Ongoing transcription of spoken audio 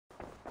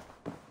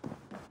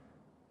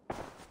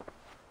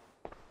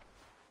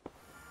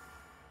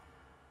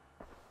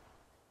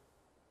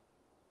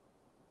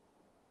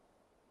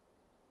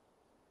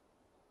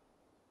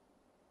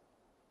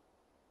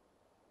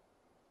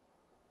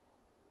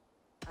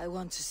I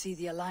want to see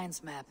the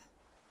Alliance map.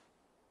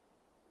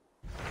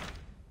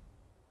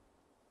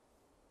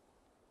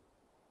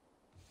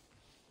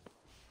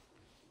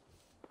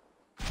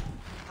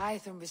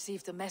 Hytham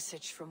received a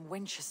message from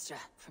Winchester,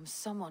 from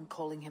someone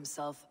calling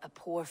himself a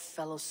poor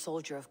fellow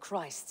soldier of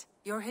Christ.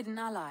 Your hidden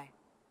ally.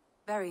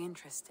 Very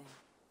interesting.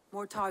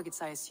 More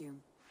targets, I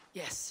assume.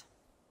 Yes.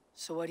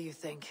 So what do you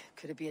think?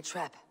 Could it be a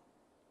trap?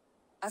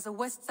 As a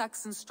West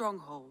Saxon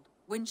stronghold,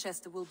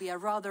 Winchester will be a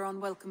rather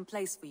unwelcome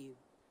place for you.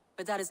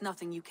 But that is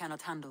nothing you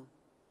cannot handle.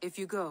 If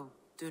you go,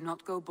 do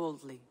not go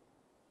boldly.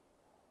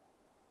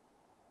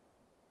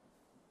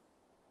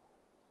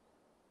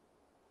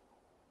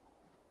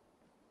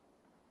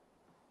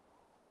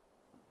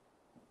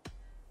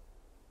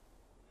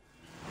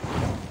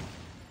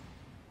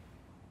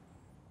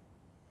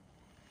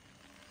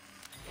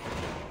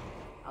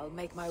 I'll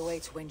make my way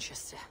to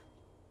Winchester.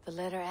 The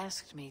letter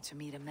asked me to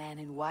meet a man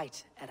in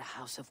white at a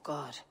house of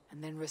God,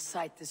 and then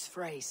recite this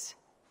phrase.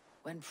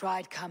 When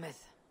pride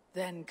cometh,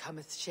 then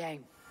cometh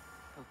shame.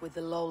 But with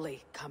the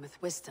lowly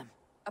cometh wisdom.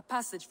 A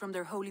passage from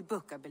their holy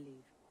book, I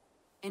believe.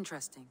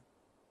 Interesting.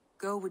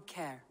 Go with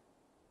care.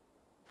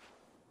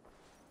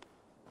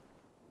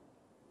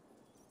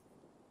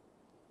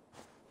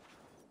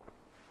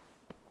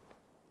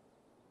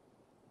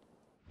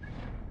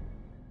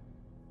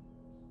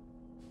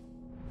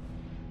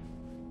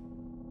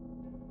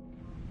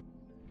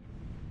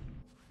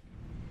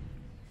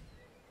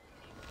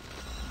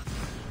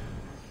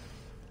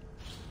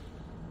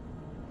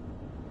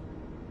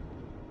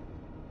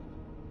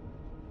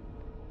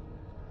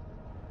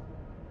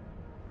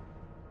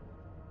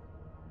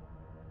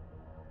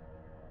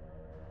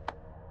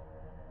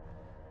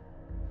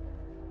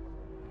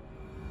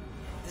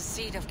 The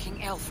seat of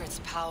King Alfred's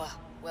power,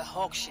 where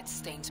hawkshit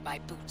stains my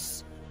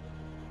boots.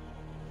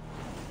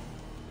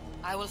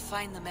 I will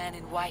find the man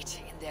in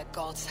white in their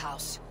god's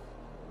house.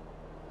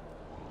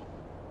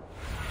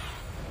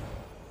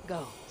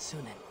 Go,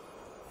 Sunan.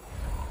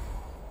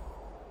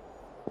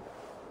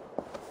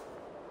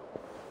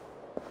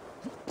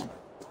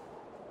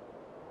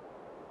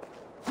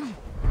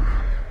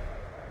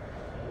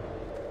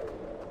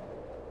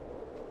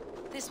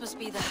 This must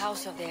be the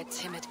house of their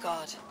timid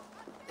god.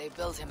 They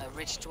built him a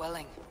rich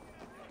dwelling.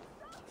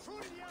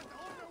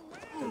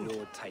 The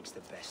Lord takes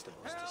the best of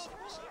us to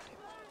set beside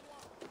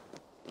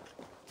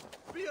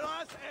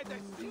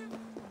him.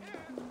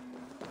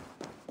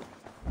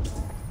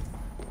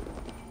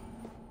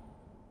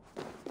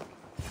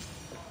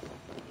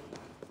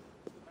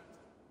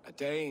 A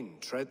Dane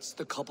treads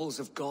the cobbles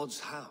of God's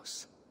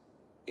house.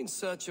 In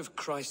search of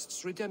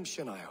Christ's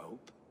redemption, I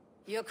hope.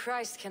 Your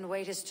Christ can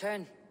wait his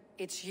turn.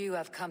 It's you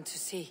I've come to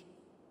see.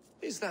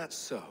 Is that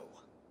so?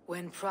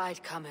 When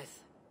pride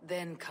cometh,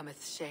 then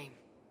cometh shame.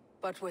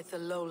 But with the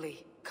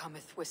lowly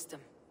cometh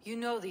wisdom. You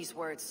know these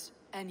words,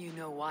 and you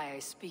know why I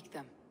speak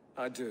them.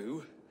 I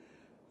do,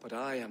 but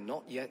I am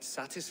not yet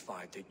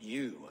satisfied that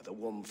you are the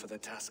one for the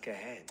task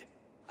ahead.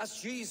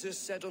 As Jesus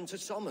said unto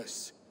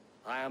Thomas,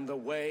 I am the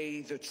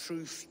way, the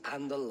truth,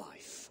 and the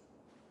life.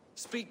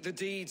 Speak the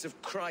deeds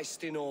of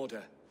Christ in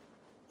order.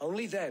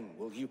 Only then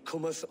will you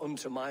cometh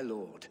unto my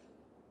Lord.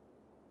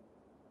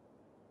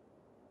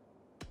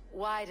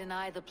 Why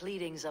deny the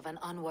pleadings of an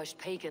unwashed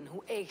pagan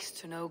who aches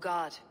to know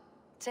God?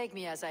 Take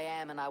me as I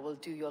am, and I will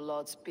do your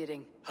Lord's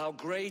bidding. How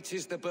great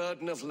is the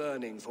burden of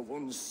learning for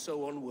one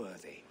so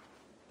unworthy.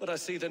 But I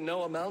see that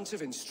no amount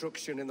of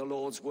instruction in the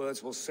Lord's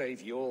words will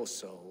save your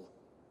soul.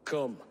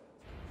 Come.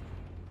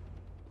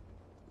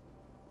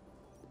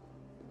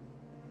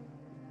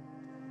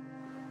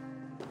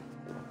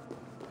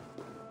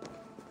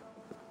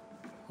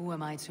 Who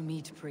am I to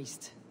meet,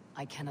 priest?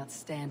 I cannot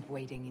stand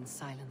waiting in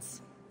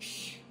silence.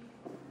 Shh.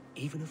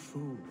 Even a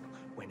fool,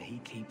 when he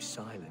keeps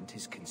silent,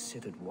 is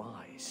considered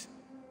wise.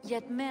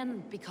 Yet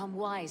men become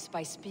wise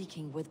by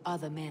speaking with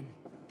other men.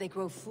 They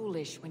grow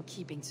foolish when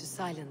keeping to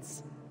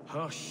silence.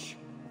 Hush!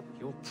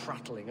 Your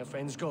prattling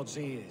offends God's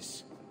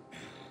ears.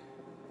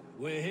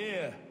 We're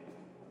here.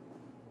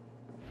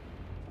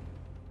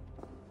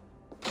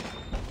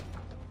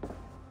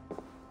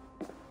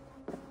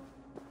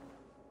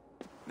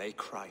 May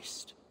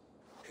Christ,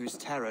 whose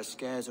terror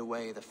scares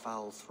away the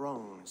foul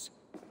throngs,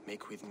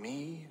 make with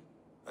me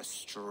a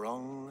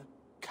strong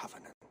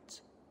covenant.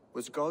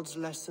 Was God's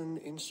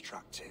lesson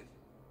instructive?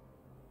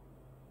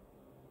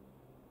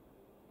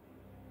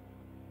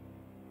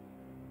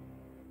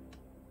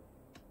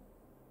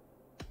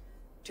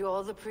 Do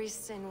all the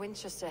priests in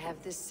Winchester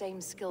have this same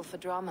skill for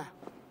drama?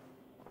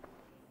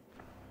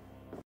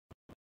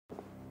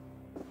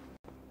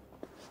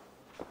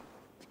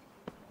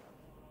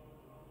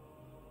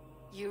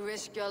 You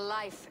risk your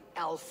life,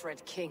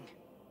 Alfred King.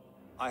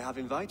 I have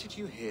invited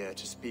you here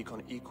to speak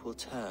on equal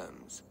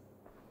terms.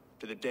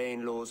 Do the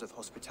Dane laws of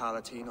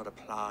hospitality not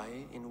apply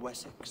in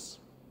Wessex?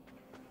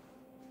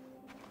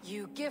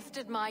 You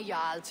gifted my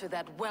Jarl to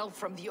that whelp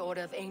from the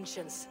Order of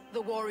Ancients,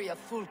 the warrior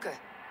Fulke.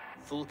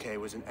 Fulke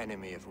was an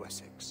enemy of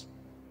Wessex.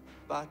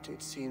 But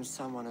it seems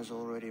someone has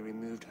already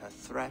removed her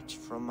threat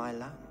from my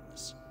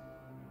lands.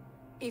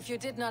 If you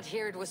did not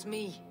hear it was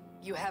me,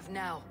 you have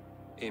now.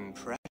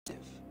 Impressive.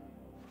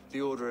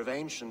 The Order of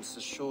Ancients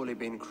has surely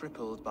been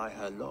crippled by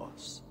her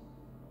loss.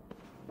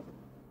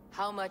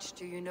 How much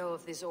do you know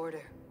of this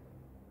order?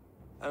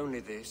 Only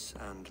this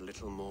and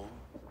little more.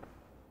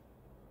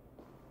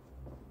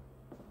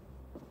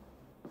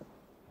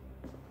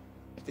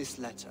 This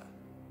letter,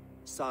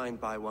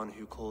 signed by one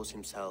who calls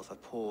himself a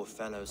poor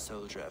fellow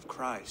soldier of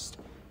Christ,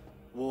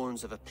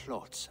 warns of a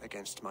plot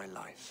against my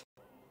life.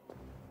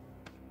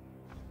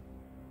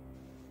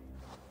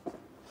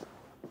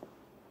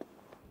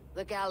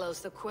 The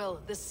gallows, the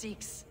quill, the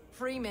Sikhs.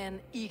 Free men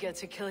eager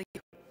to kill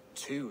you.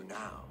 2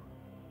 now.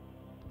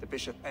 The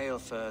Bishop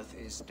Aelfirth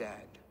is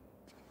dead.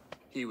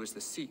 He was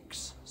the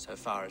Sikhs, so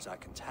far as I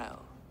can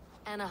tell.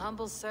 And a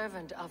humble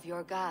servant of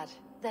your god.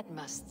 That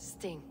must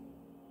sting.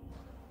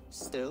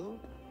 Still,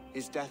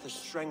 his death has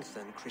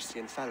strengthened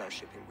Christian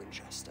fellowship in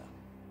Winchester.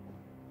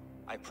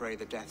 I pray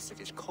the deaths of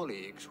his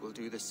colleagues will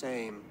do the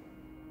same.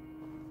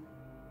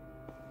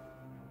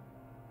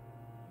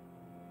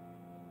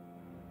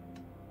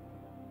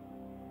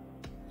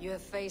 You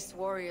have faced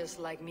warriors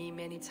like me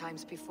many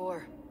times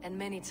before, and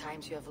many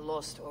times you have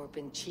lost or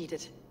been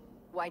cheated.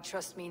 Why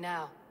trust me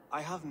now?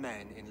 I have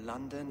men in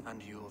London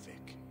and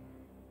Jorvik.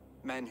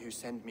 Men who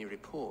send me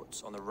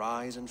reports on the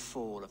rise and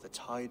fall of the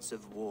tides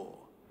of war.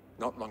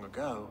 Not long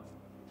ago,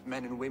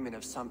 men and women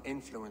of some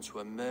influence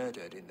were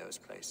murdered in those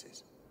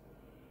places.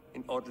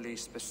 In oddly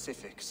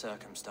specific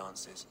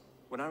circumstances.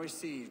 When I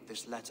received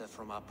this letter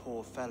from our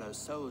poor fellow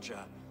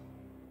soldier,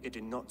 it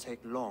did not take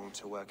long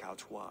to work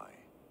out why.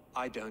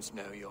 I don't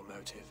know your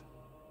motive,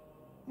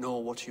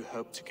 nor what you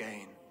hope to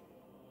gain.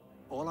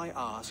 All I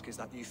ask is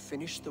that you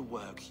finish the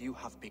work you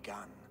have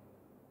begun,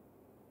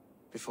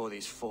 before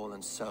these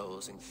fallen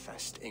souls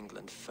infest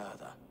England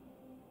further.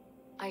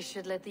 I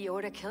should let the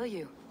Order kill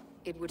you.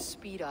 It would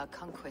speed our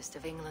conquest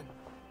of England.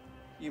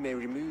 You may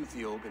remove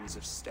the organs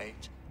of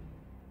state.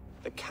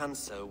 The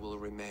cancer will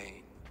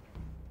remain.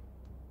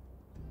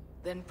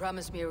 Then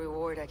promise me a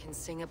reward I can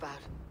sing about.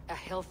 A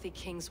healthy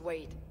king's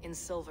weight in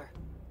silver.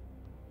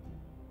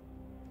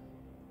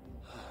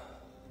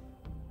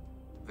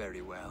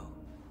 Very well.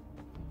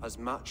 As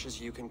much as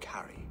you can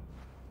carry.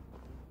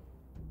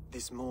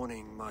 This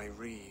morning, my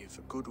reeve,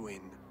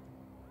 Goodwin,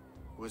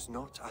 was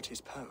not at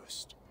his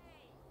post.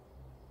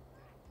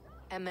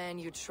 A man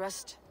you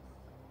trust?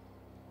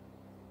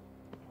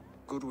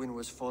 Goodwin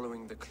was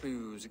following the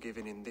clues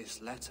given in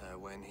this letter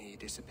when he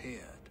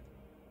disappeared.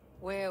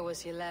 Where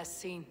was he last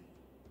seen?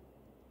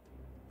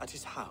 At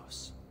his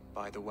house,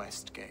 by the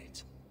West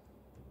Gate.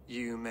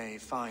 You may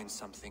find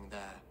something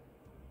there.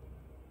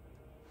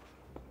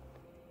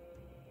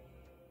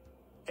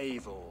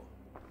 Eivor,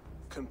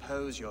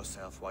 compose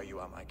yourself while you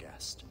are my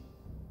guest.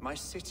 My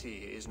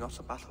city is not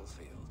a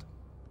battlefield.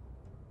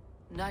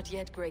 Not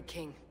yet, Great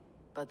King,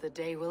 but the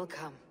day will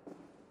come.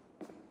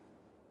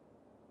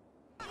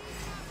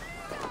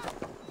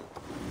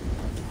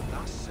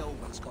 That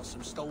Selwyn's got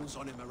some stones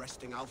on him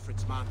arresting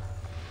Alfred's man.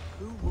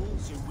 Who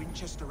rules in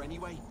Winchester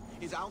anyway?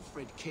 Is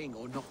Alfred king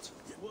or not?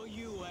 Well,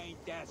 you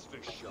ain't, that's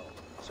for sure.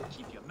 So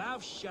keep your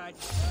mouth shut,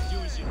 do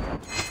as you do.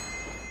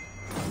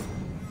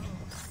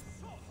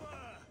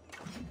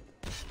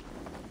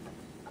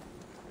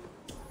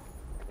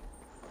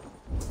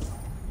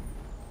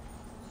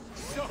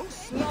 So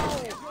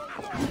slow!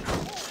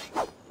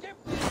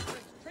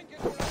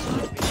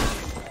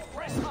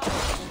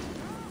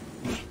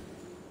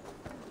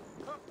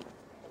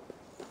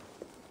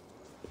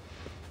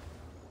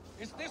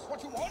 Is this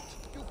what you want,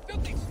 you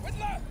filthy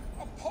swindler?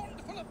 A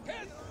pond full of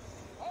piss?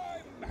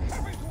 I'm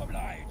happy to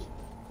oblige.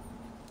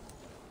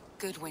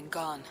 Goodwin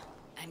gone,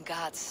 and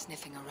guards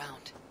sniffing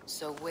around.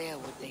 So where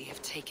would they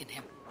have taken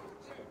him?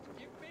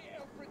 Give me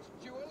Alfred's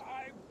jewel,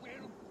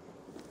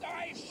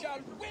 I shall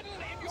whittle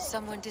in your...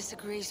 Someone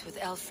disagrees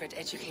with Alfred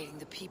educating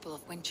the people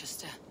of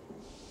Winchester.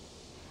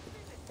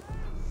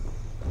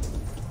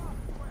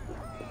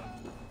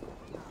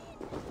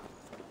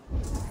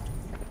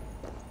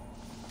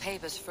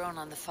 Papers thrown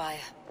on the fire.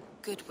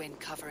 Goodwin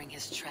covering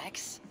his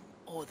tracks,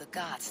 or the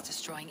guards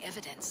destroying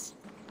evidence.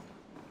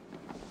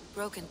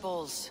 Broken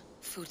bowls,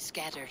 food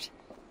scattered.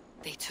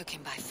 They took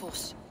him by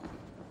force.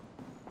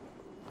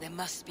 There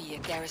must be a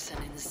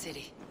garrison in the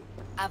city.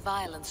 A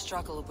violent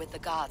struggle with the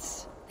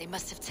guards. They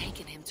must have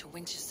taken him to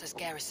Winchester's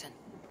garrison.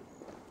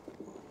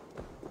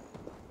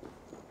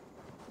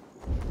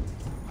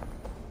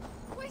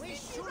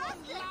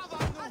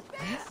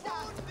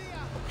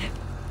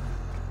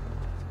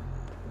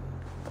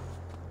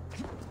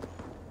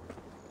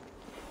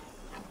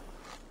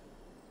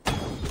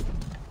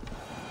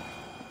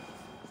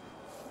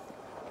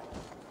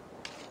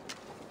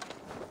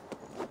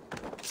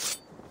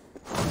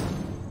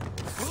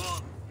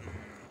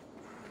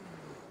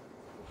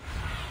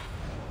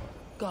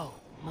 Go,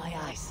 my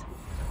eyes.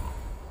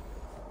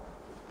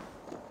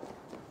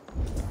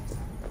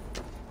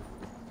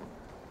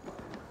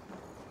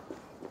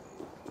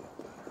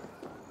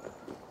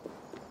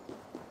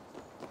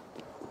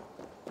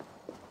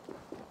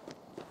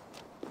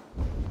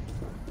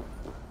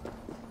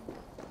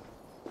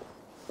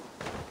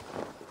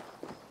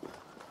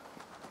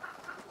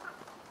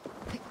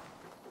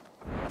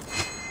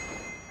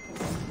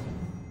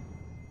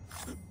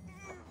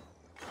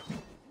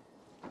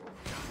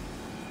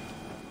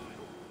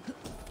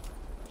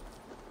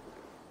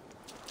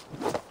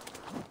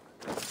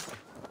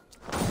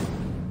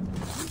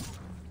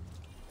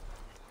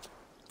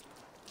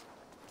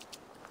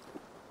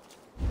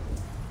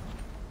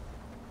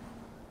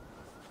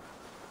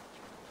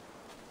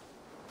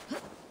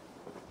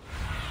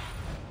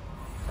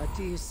 What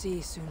do you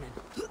see, Sunan?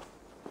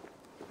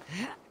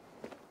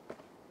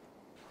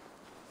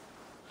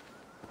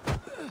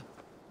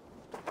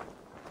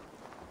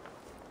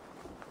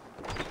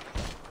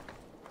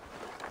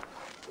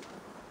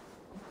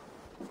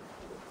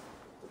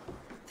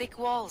 Thick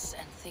walls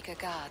and thicker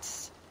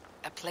guards.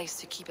 A place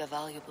to keep a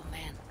valuable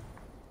man.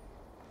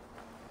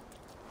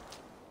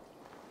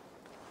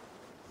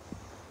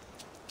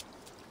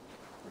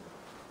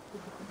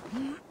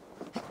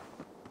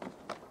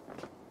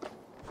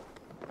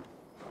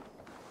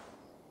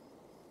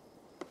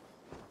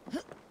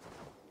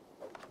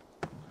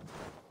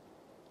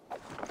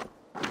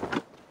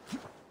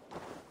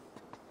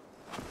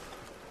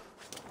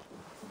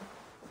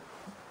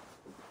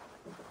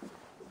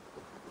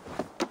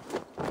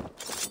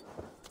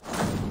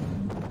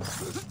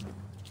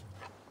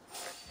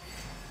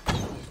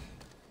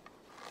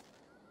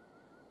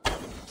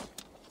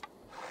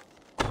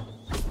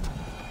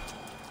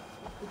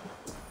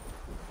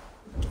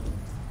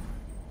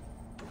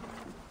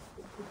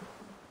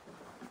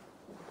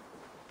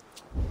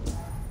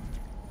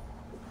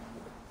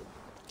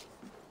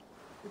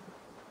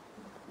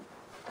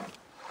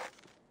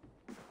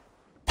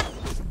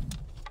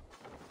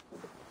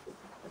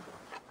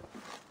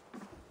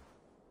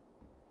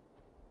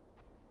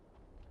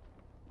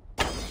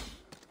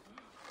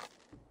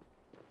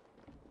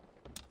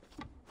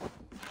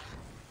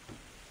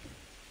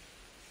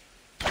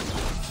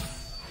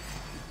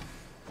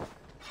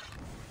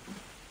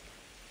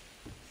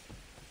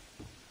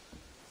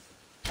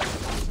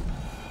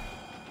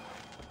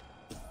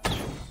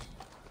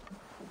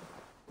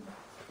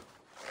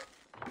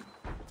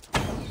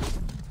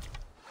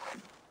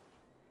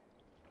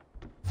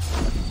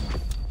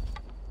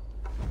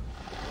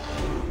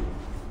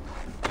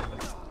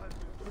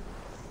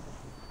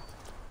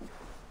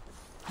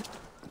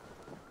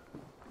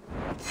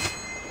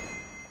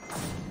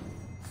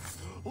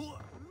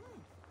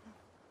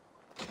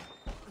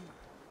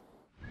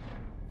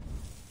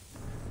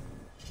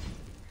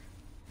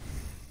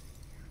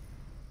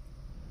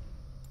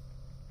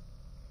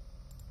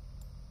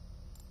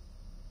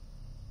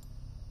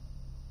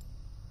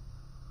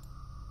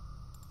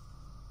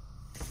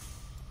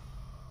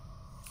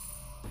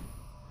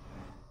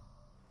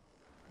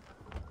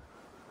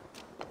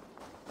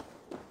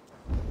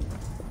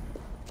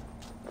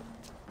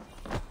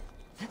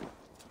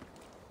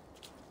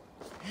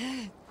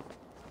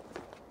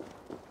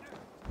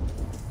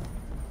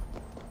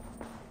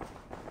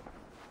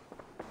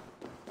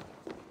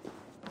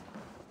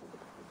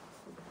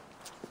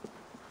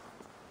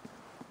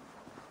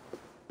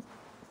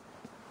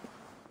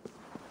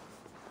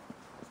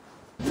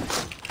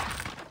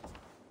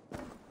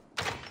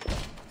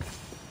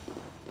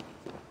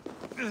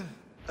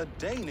 A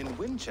Dane in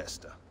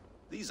Winchester.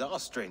 These are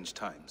strange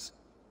times.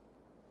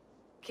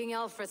 King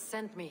Alfred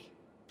sent me,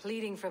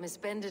 pleading from his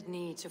bended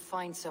knee to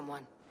find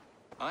someone.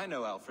 I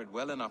know Alfred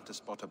well enough to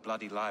spot a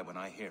bloody lie when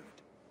I hear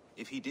it.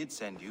 If he did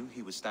send you,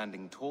 he was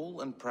standing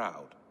tall and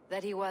proud.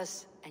 That he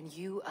was, and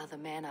you are the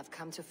man I've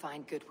come to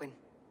find, Goodwin.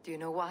 Do you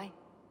know why?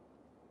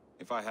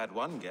 If I had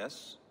one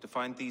guess, to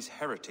find these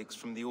heretics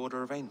from the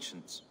Order of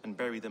Ancients, and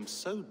bury them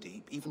so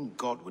deep, even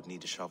God would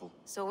need a shovel.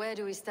 So where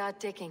do we start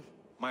digging?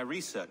 My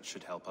research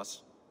should help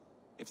us.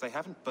 If they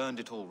haven't burned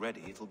it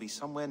already, it'll be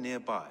somewhere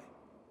nearby.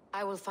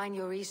 I will find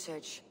your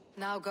research.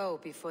 Now go,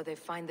 before they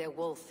find their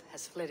wolf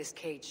has fled his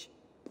cage.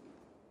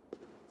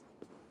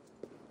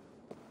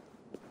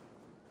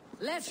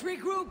 Let's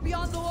regroup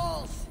beyond the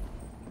walls!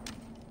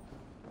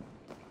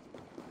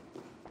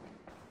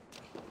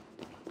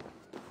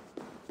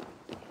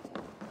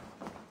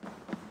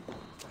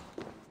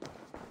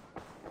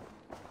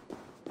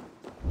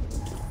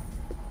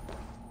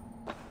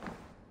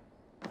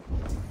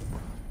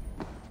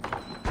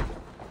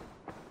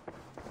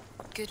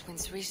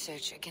 Goodwin's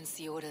research against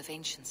the Order of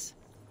Ancients.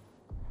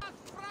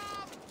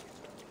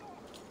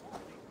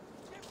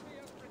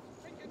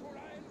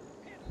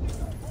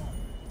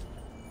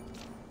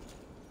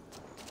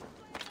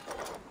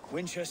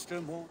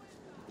 Winchester more?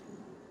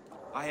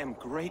 I am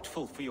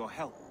grateful for your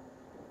help.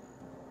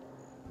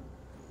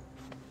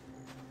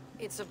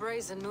 It's a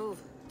brazen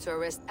move to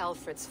arrest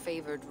Alfred's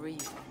favored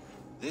reeve.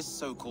 This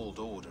so-called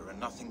order are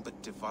nothing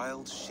but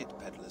deviled shit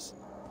peddlers.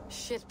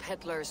 Shit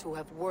peddlers who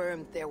have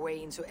wormed their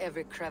way into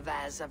every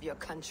crevasse of your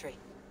country.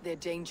 They're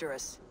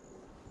dangerous.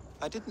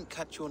 I didn't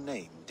catch your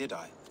name, did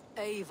I?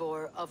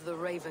 Eivor of the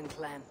Raven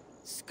Clan.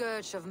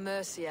 Scourge of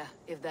Mercia,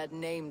 if that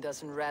name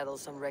doesn't rattle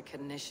some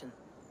recognition.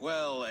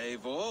 Well,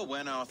 Eivor,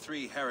 when our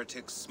three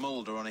heretics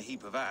smolder on a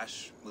heap of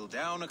ash, we'll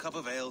down a cup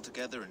of ale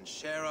together and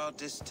share our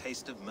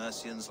distaste of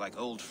Mercians like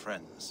old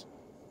friends.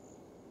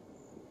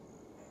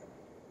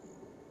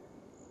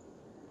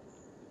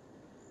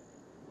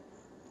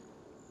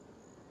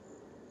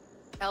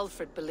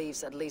 Alfred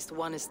believes at least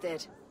one is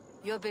dead.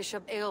 Your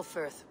Bishop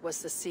Aelfirth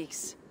was the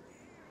Sikhs.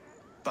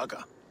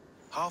 Bugger.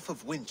 Half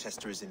of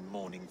Winchester is in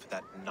mourning for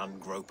that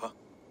nun-groper.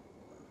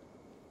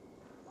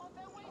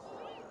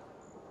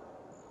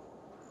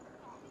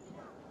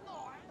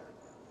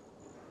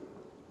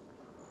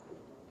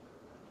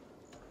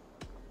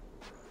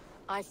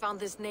 I found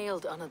this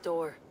nailed on a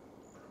door.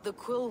 The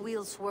quill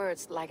wields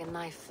words like a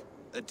knife.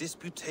 A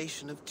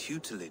disputation of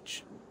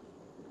tutelage.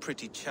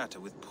 Pretty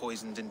chatter with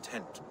poisoned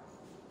intent.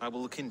 I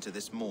will look into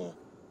this more.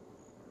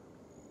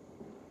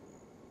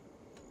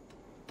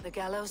 The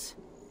gallows?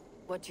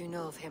 What do you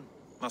know of him?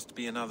 Must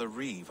be another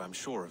Reeve, I'm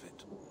sure of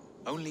it.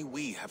 Only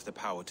we have the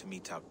power to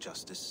mete out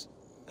justice,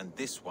 and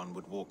this one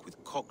would walk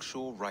with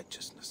cocksure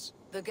righteousness.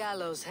 The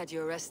gallows had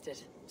you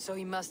arrested, so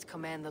he must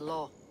command the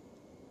law.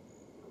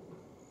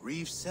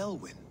 Reeve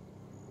Selwyn?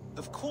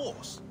 Of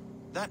course!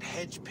 That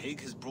hedge pig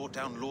has brought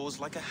down laws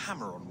like a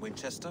hammer on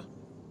Winchester,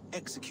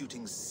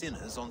 executing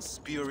sinners on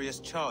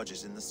spurious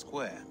charges in the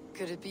square.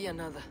 Could it be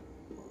another?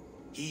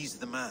 He's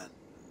the man.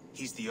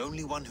 He's the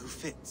only one who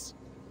fits.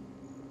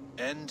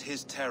 End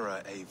his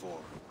terror, Eivor.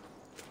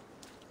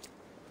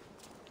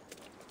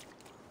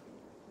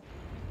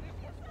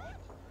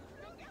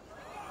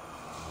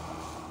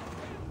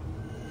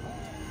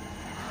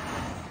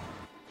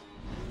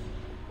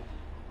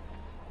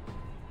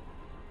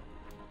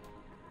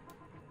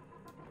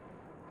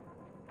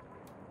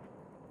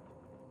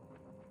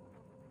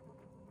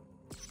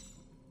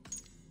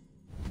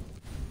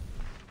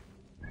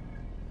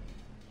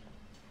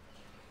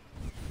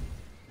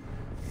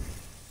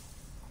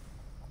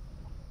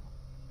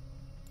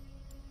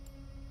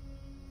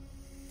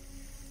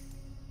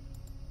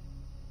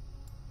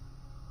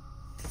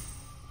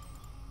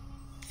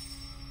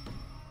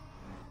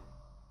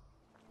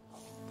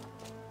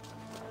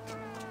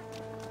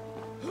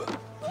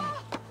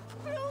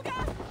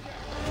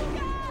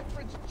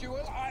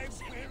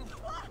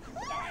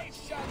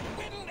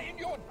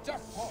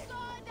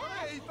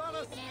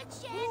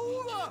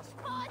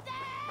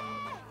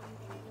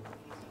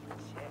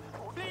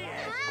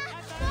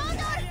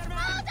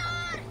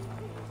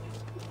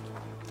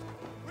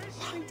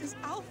 Why does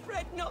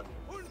Alfred not...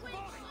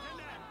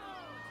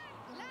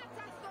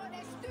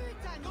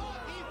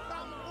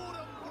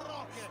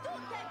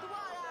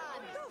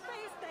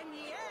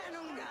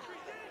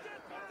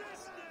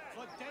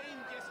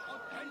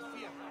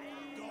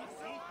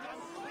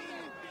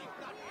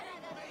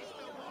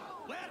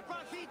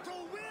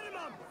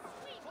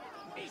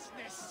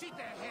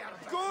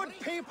 Good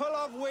people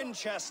of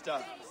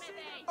Winchester,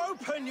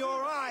 open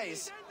your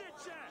eyes.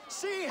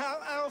 See how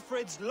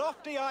Alfred's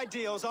lofty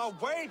ideals are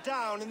weighed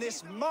down in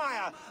this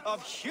mire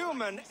of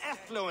human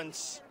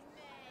effluence.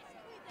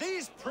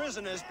 These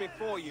prisoners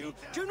before you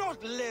do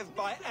not live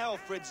by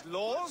Alfred's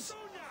laws.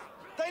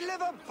 They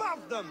live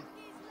above them.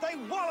 They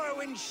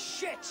wallow in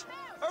shit,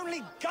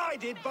 only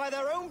guided by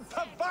their own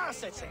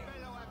perversity.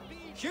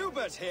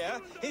 Hubert here,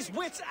 his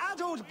wits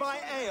addled by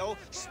ale,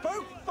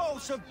 spoke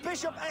false of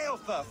Bishop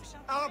Aelfir,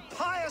 our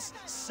pious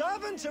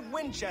servant of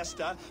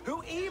Winchester,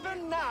 who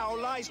even now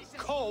lies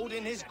cold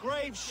in his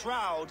grave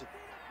shroud.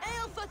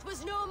 Aelfir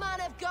was no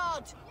man of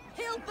God.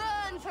 He'll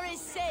burn for his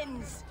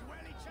sins.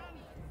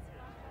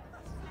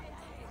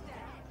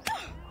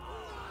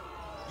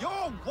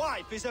 Your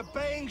wife is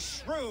obeying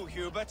shrew,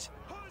 Hubert.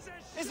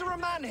 Is there a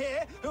man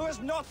here who has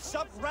not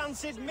supped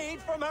rancid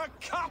mead from her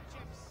cup?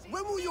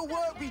 When will your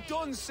work be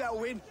done,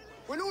 Selwyn?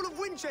 When all of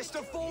Winchester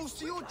falls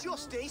to your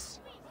justice?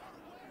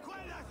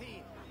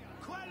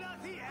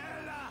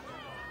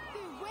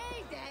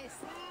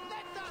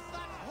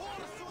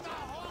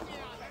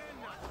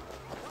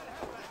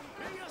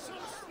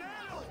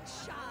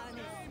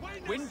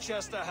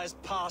 Winchester has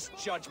passed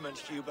judgment,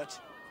 Hubert.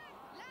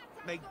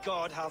 May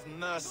God have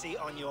mercy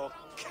on your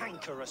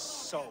cankerous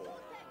soul.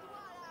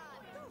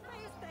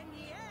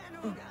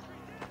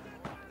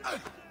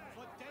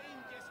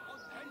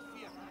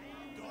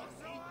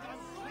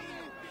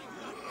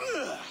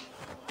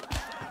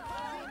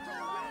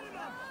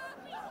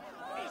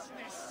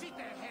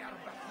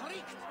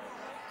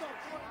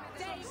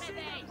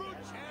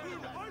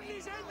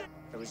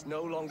 There is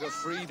no longer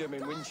freedom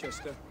in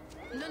Winchester.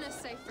 None is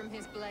safe from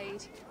his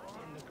blade.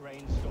 In the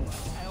grain store,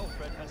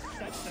 Alfred has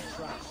set the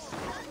traps.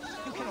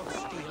 You cannot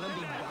steal and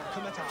be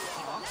welcome at our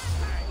hearth.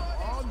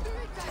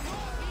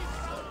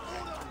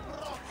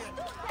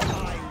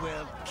 I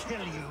will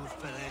kill you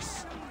for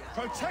this.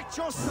 Protect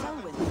yourself!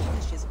 Selwyn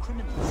punishes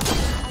criminals,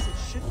 as it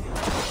should be.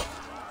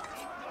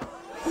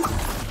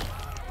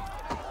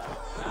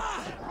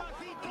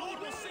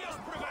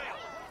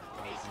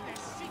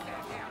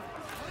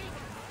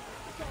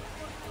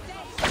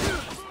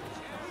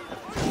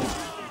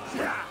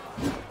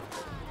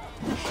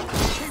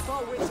 Keep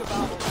our wits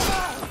about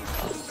us.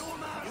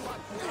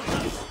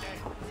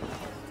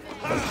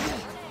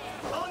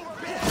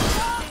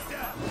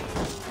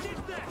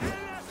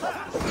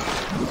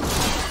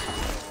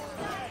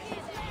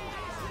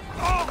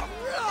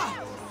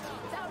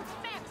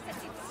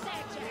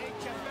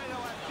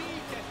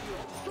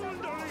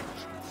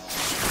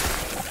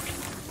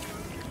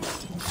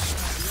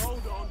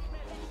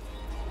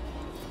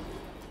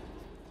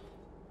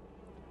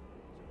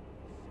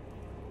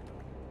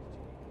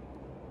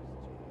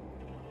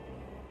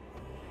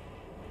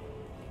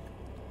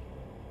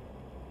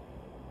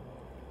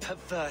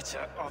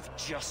 Perverter of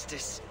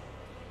justice.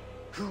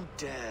 Who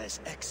dares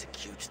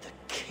execute the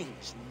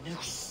king's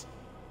noose?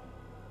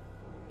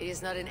 It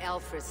is not in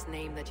Alfred's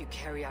name that you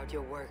carry out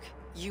your work.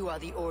 You are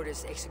the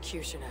Order's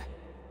executioner.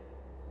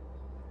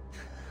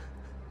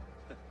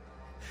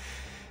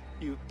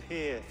 You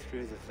peer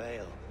through the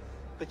veil,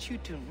 but you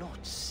do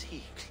not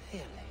see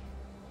clearly.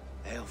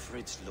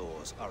 Alfred's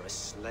laws are a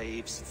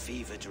slave's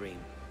fever dream.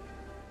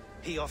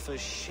 He offers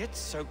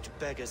shit-soaked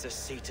beggars a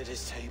seat at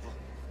his table,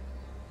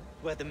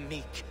 where the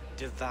meek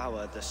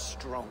devour the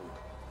strong.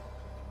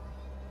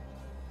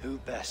 Who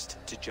best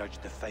to judge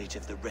the fate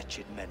of the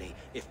wretched many,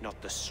 if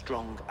not the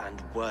strong and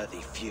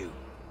worthy few?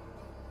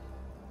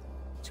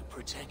 To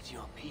protect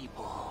your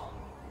people,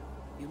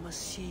 you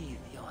must sheathe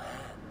your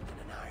hand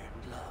in an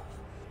iron glove.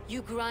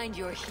 You grind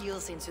your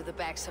heels into the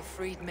backs of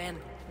freed men,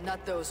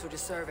 not those who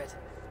deserve it.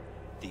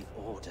 The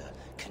Order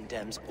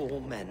condemns all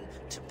men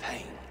to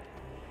pain.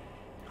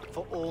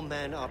 For all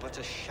men are but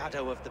a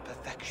shadow of the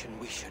perfection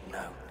we should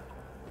know.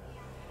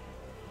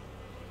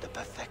 The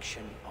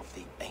perfection of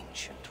the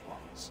Ancient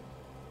Ones.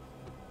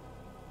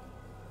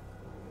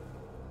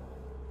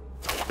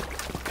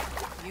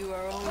 You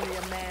are only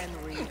a man,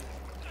 Reed.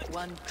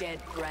 One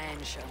dead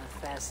branch on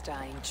a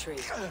fast-dying tree.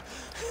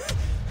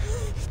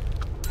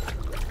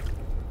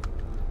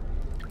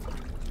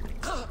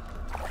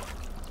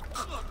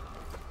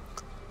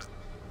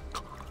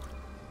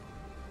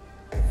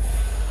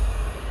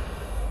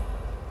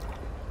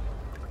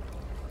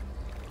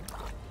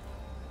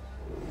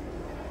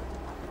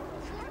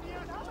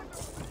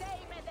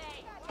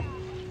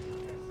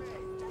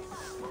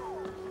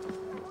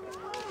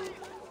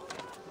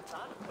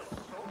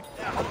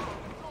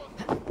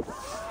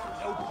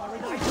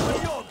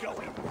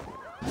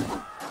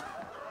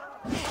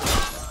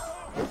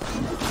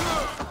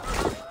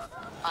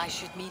 I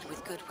should meet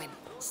with Goodwin,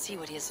 see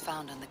what he has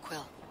found on the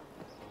quill.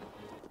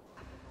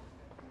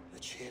 The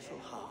cheerful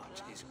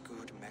heart is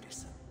good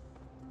medicine,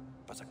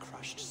 but a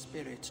crushed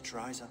spirit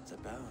dries up the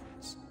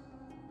bones.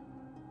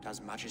 Does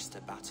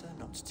Magister Batter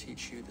not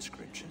teach you the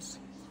scriptures?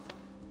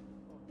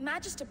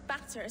 Magister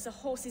Batter is a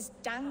horse's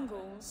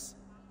dangles.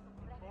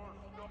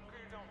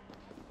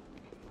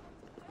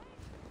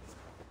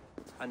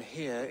 And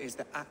here is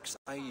the axe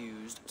I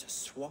used to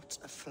swat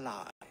a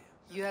fly.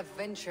 You have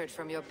ventured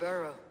from your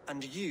burrow.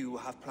 And you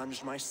have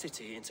plunged my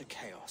city into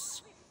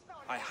chaos.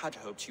 I had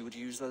hoped you would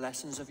use the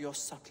lessons of your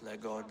subtler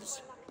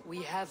gods.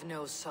 We have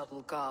no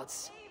subtle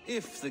gods.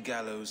 If the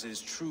gallows is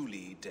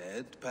truly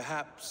dead,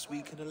 perhaps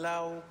we can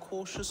allow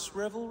cautious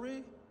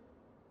revelry?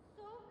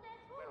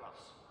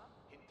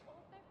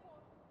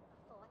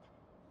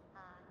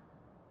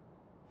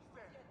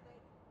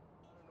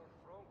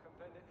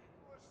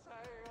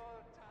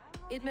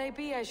 It may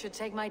be I should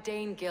take my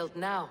Dane guild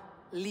now.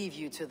 Leave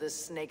you to the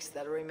snakes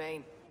that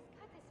remain.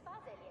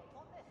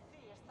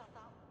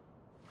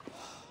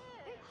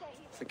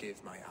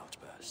 Forgive my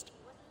outburst.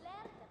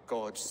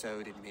 God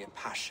sowed in me a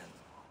passion,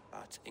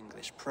 but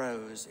English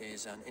prose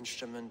is an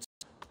instrument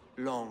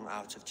long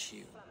out of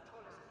tune.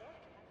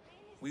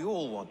 We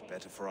all want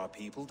better for our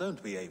people,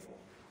 don't we, Eivor?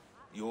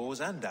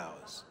 Yours and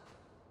ours.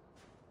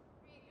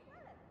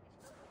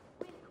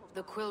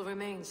 The quill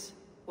remains.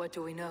 What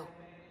do we know?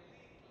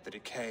 The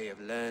decay of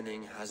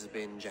learning has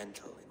been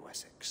gentle in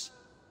Wessex.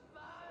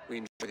 We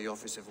enjoy the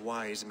office of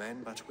wise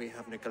men, but we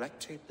have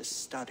neglected the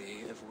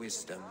study of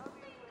wisdom.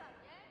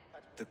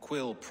 The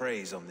quill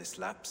preys on this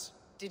lapse.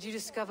 Did you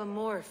discover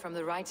more from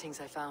the writings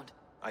I found?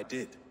 I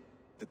did.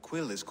 The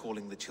quill is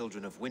calling the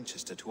children of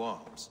Winchester to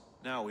arms.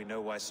 Now we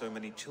know why so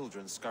many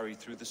children scurry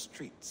through the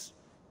streets.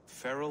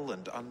 Feral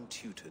and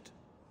untutored.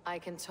 I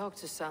can talk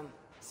to some,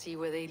 see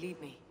where they lead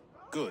me.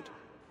 Good.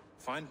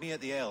 Find me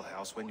at the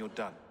alehouse when you're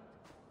done.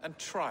 And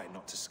try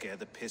not to scare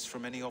the piss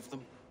from any of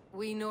them.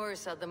 We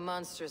Norse are the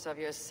monsters of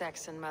your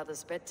Saxon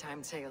mother's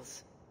bedtime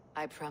tales.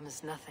 I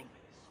promise nothing.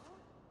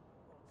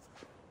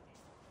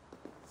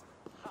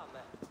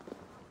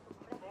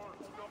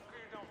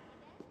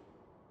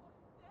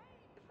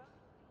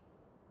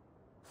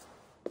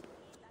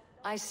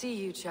 I see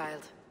you,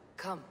 child.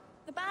 Come.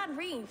 The bad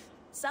Reeve,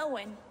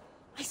 Selwyn.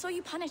 I saw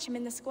you punish him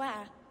in the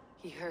square.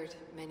 He hurt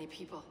many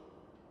people.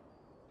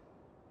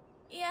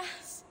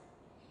 Yes.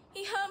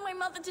 He hurt my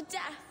mother to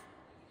death.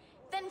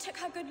 Then took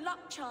her good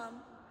luck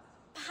charm.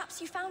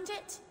 Perhaps you found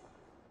it?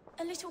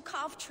 A little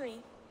carved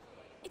tree.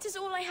 It is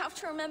all I have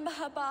to remember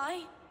her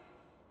by.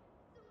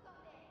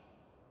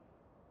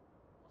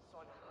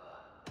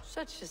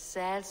 Such a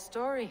sad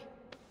story.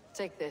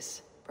 Take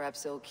this.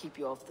 Perhaps it'll keep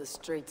you off the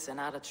streets and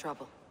out of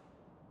trouble.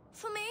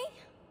 For me?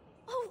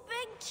 Oh,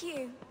 thank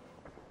you.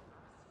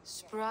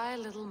 Spry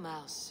little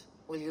mouse.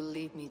 Will you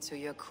lead me to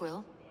your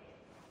quill?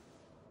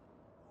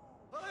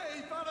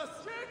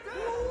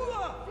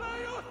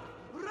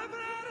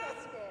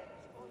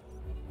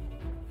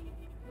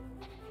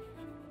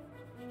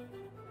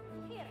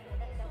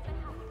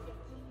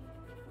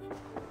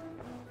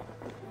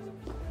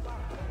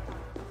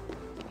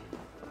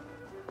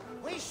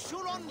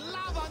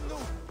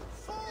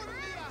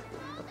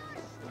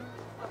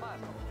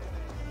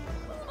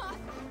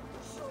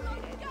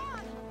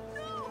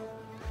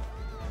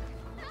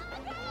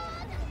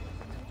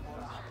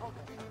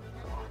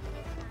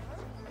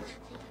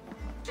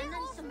 And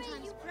then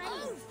sometimes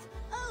praise.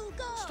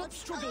 Stop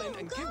struggling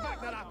and give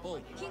back that apple.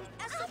 King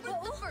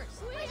Yeagerbr the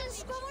First. We didn't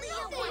squabble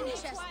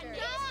Winchester.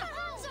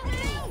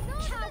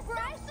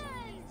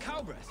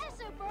 Cowbreath,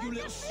 you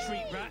little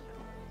street rat.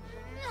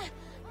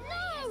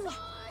 No!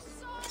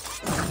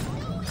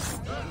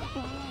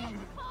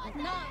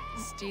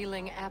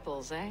 Stealing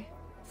apples, eh?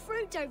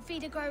 Fruit don't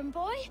feed a grown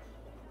boy.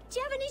 Do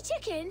you have any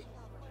chicken?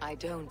 I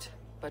don't,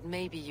 but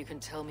maybe you can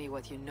tell me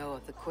what you know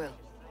of the quill.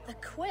 The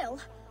quill?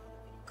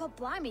 God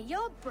blimey,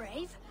 you're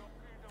brave.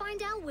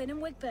 Find Elwyn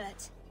and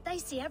Yeagerbr. They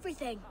see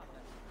everything.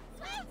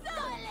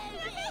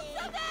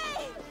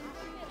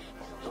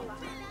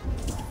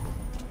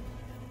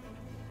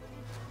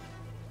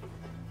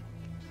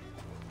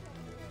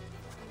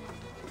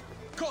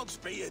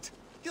 Cogsbeard!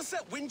 You'll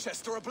set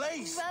Winchester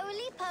ablaze!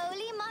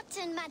 Roly-poly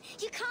mutton man,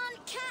 you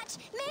can't catch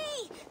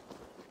me!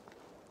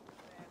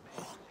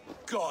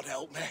 God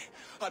help me.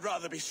 I'd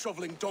rather be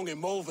shoveling dung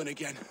in Malvern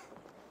again.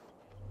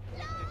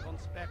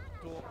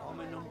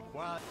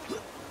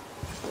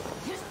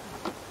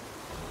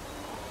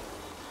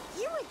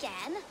 You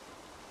again?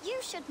 You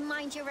should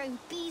mind your own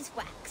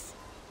beeswax.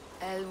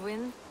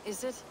 Elwyn,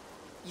 is it?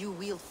 You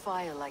wield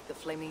fire like the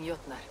flaming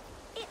Jotnar.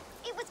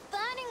 It was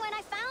burning when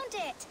I found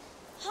it.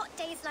 Hot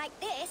days like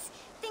this,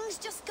 things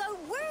just go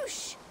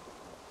whoosh.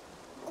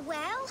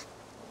 Well?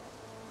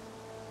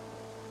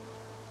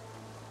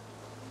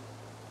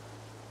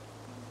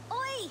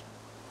 Oi!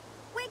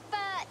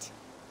 Yeagerbr,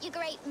 you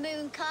great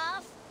moon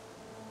calf.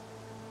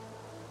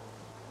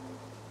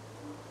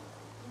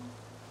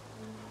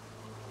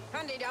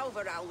 Hand it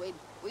over, Alwyn.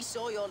 We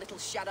saw your little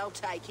shadow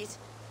take it.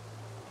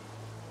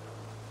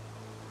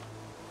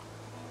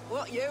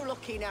 What you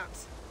looking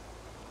at?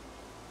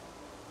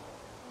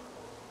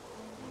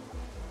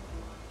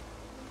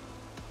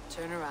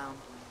 Turn around,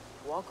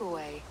 walk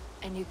away,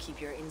 and you keep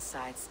your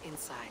insides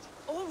inside.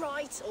 All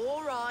right,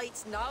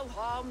 no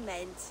harm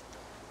meant.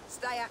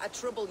 Stay out of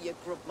trouble, you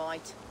grub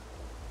mite.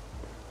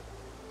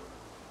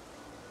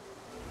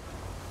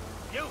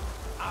 You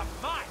are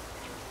mine!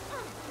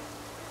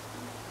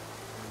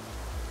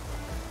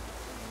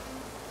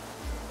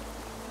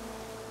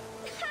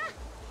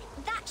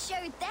 That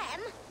showed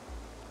them.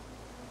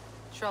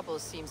 Trouble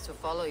seems to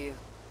follow you.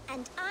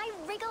 And I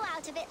wriggle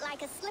out of it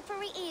like a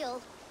slippery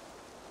eel.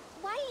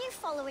 Why are you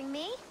following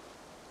me?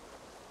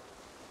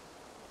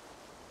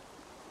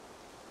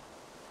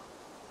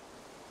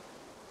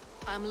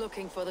 I'm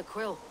looking for the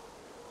quill,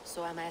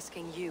 so I'm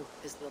asking you,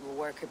 his little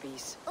worker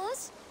bees.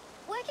 Us?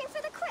 Working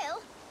for the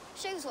quill?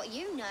 Shows what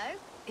you know.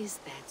 Is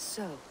that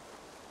so?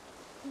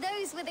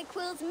 Those were the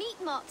quill's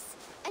meat mops,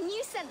 and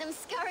you sent them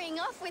scurrying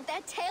off with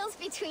their tails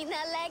between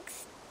their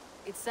legs.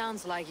 It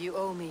sounds like you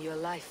owe me your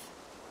life.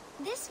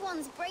 This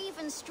one's brave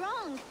and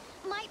strong.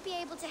 Might be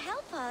able to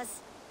help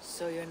us.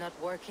 So you're not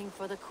working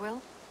for the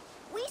quill?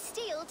 We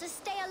steal to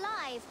stay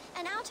alive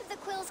and out of the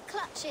quill's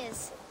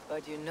clutches.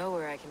 But you know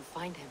where I can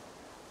find him.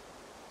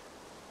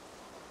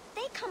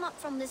 They come up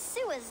from the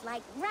sewers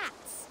like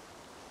rats.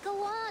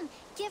 Go on,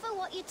 give her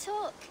what you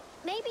took.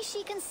 Maybe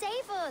she can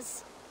save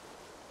us.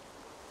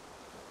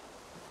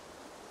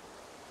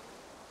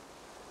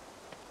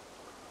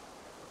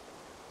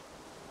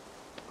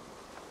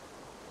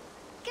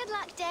 Good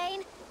luck,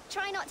 Dane.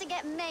 Try not to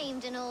get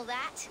maimed and all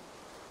that.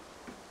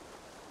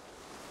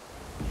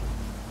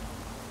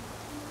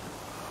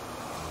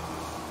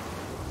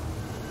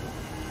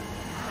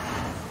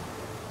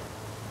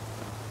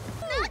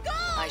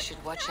 I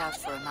should watch out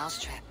for a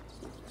mousetrap.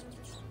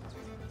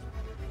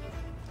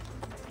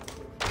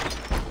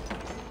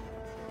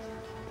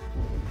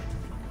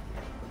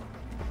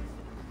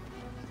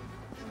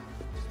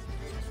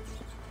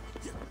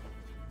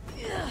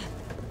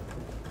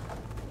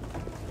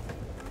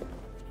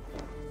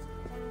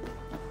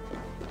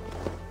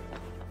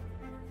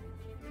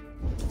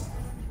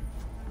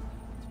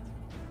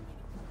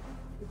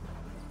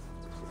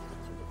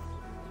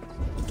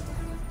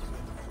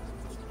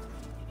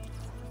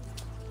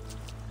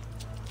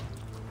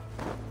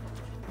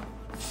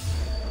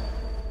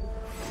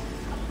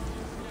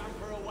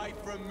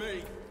 From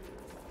me.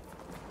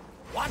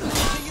 What do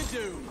you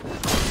do?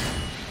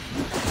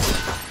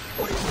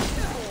 What are you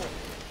for?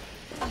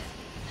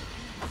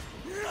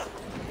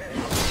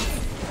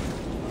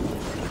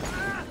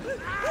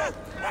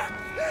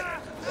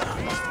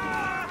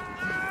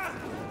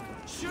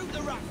 Shoot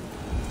the rat.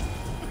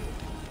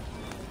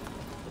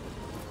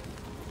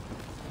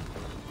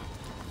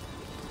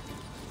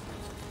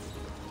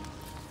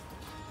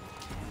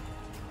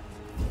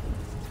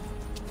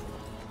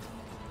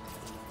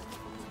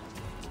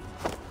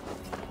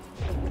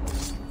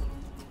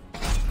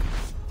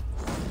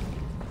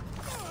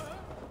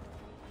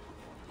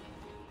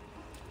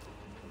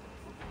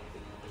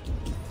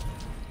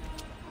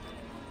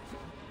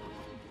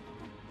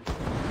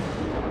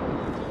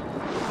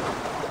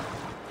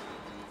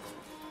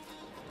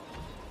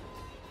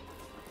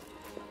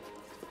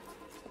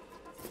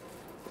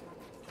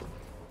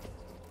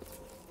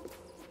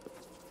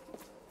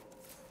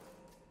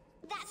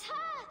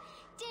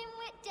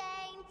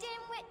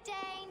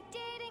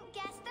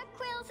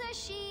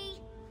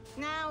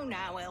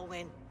 Now,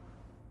 Elwyn.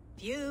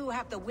 Few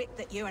have the wit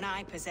that you and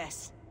I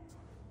possess.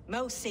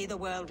 Most see the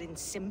world in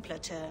simpler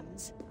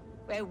terms,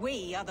 where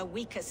we are the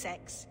weaker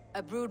sex.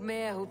 A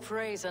broodmare who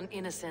preys on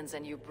innocence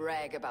and you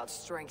brag about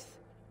strength.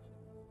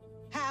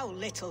 How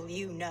little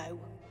you know.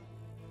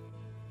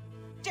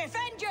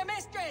 Defend your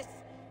mistress!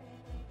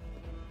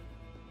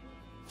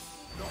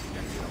 Not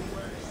getting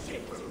away,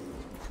 shit!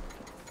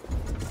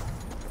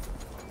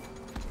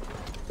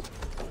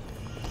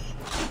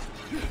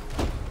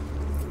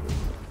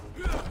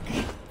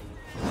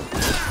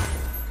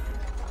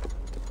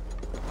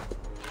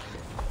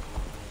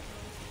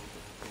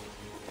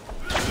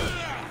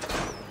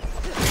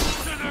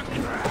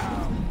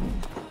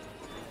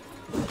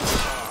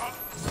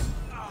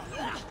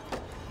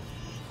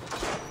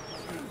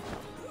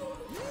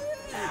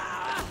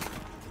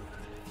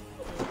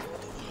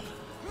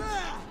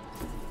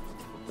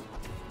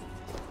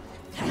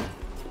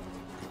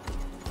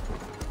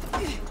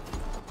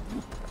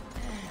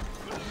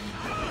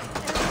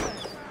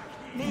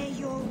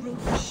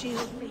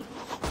 Shield me.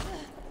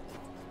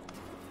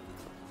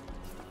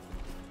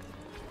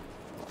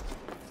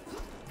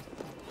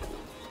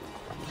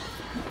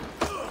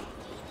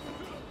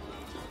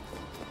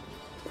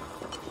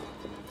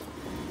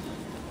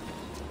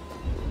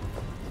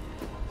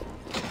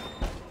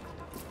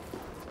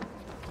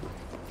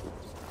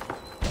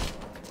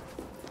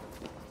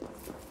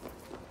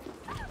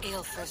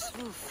 Aelfr's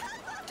roof.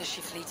 Does she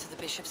flee to the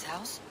bishop's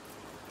house?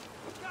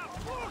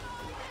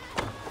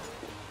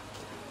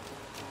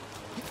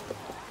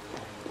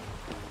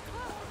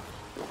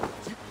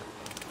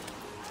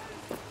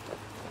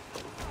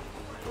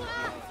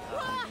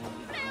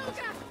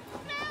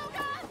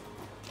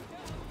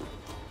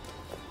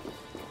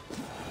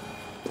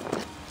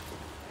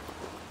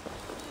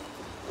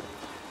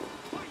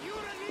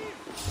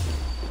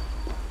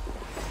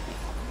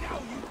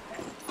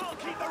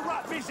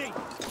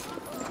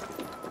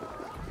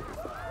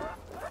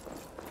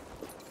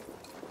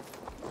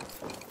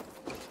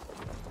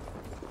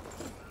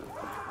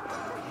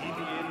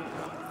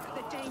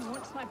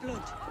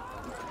 Blood.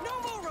 No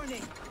more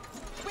running!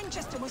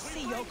 Winchester must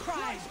see your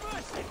crime!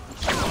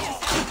 Show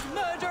yourself,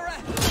 murderer!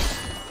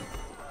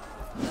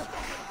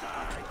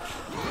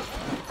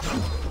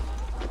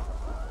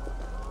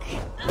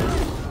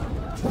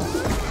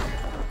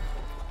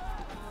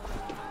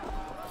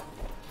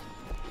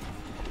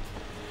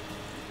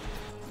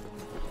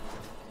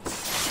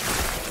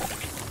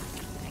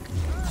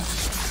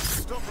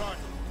 Stop right!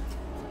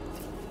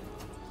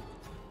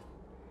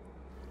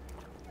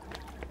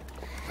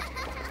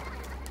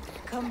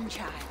 Come,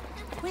 child.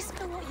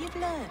 Whisper what you've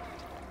learned,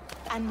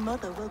 and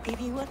Mother will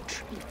give you a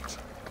treat.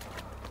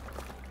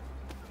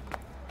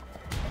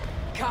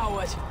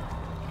 Coward!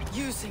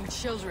 Using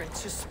children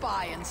to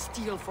spy and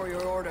steal for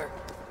your order.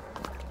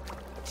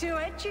 To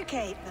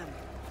educate them.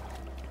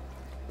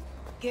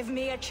 Give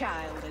me a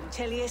child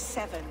until he is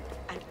 7,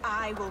 and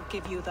I will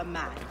give you the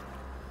man.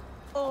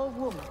 Or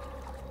woman.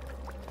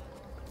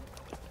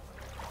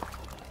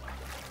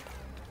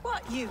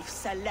 What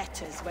use are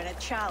letters when a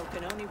child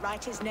can only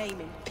write his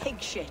name in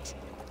pig shit?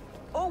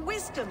 Or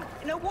wisdom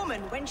in a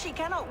woman when she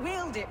cannot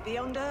wield it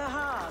beyond her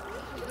heart?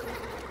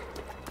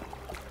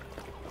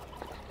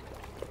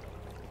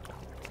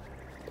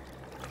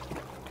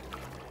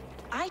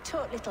 I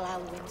taught little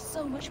Alwyn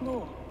so much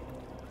more.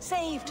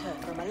 Saved her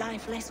from a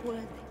life less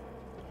worthy.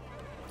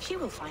 She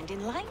will find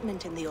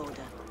enlightenment in the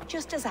Order,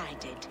 just as I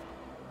did.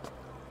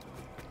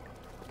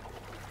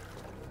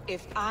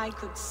 If I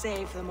could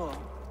save them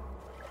all,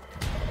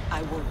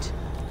 I would.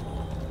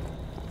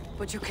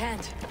 But you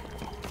can't.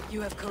 You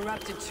have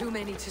corrupted too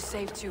many to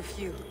save too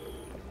few.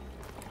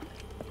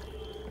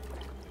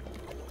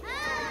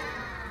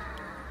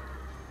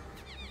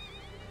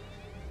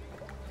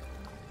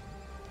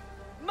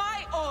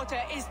 My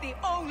order is the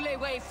only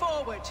way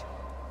forward.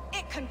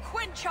 It can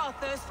quench our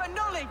thirst for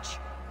knowledge.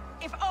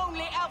 If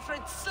only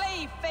Alfred's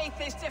slave faith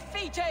is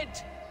defeated.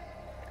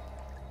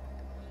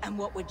 And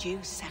what would you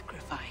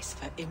sacrifice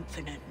for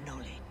infinite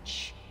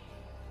knowledge?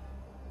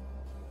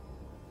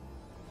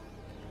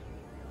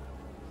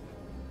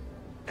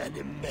 An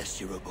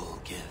immeasurable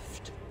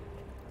gift.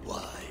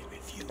 Why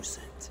refuse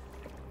it?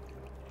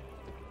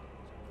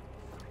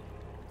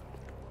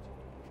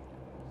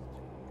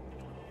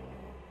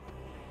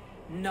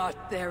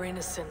 Not their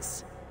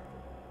innocence.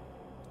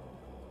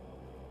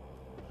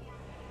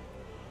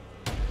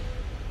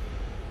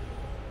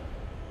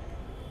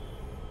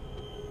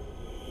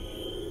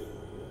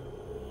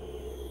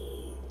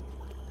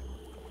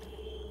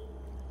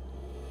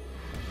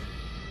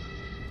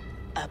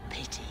 A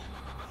pity.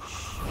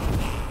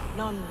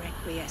 Non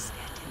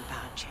requiescat in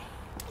pace.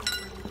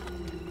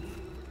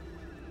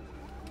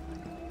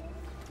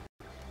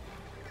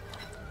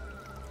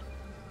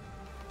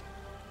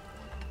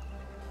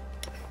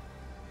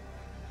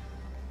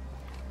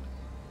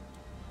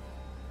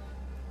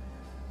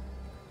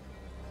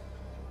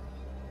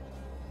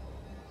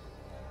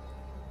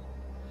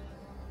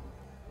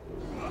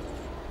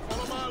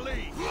 Follow my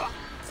lead!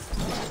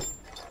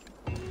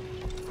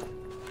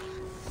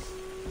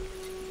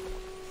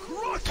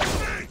 Crush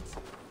it!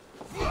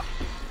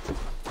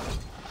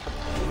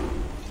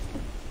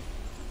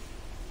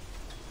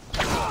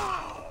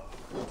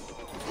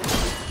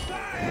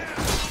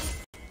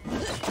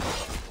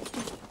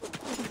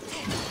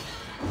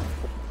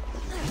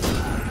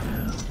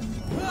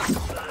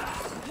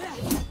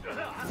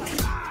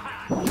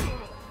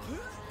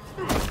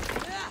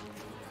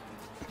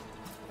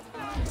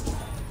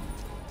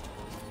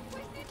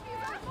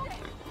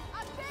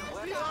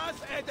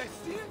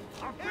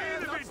 I'm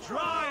feeling a bit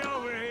dry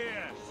over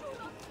here.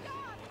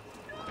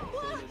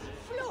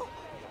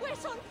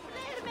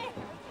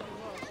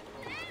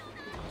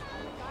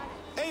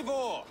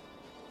 Eivor!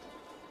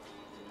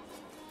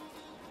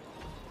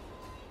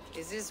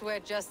 Is this where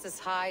Justice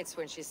hides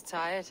when she's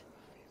tired?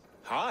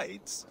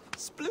 Hides?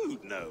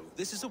 Splood, no.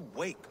 This is a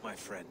wake, my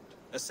friend.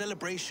 A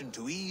celebration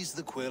to ease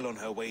the quill on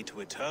her way to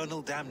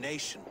eternal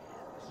damnation.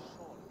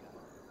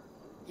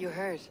 You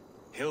heard.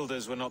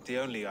 Hilda's were not the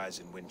only eyes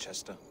in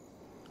Winchester.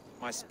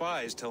 My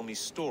spies tell me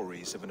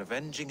stories of an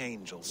avenging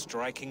angel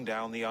striking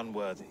down the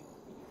unworthy.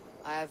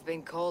 I have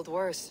been called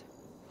worse.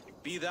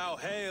 Be thou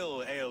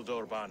hail,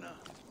 Eildorbana.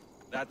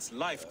 That's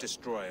Life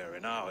Destroyer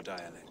in our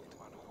dialect.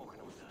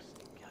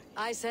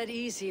 I said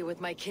easy with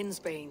my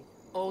kinsbane.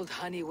 Old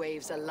honey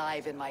waves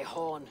alive in my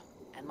horn.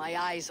 And my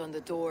eyes on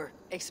the door,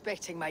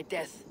 expecting my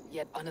death,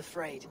 yet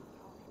unafraid.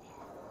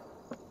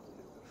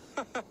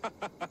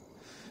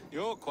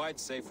 You're quite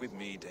safe with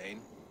me,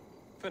 Dane.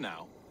 For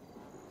now.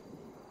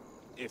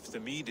 If the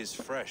mead is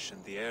fresh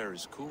and the air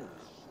is cool,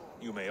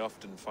 you may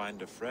often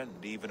find a friend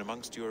even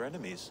amongst your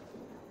enemies.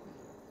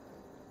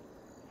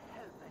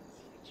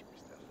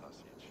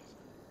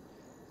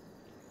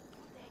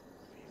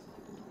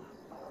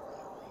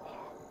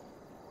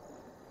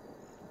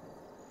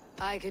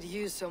 I could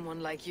use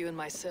someone like you in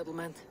my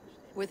settlement,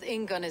 with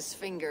ink on his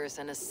fingers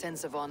and a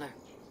sense of honor.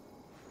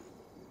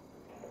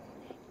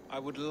 I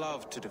would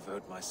love to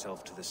devote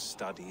myself to the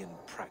study and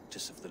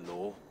practice of the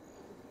law.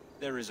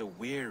 There is a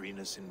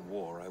weariness in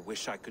war I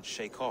wish I could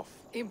shake off.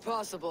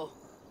 Impossible.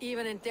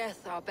 Even in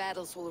death, our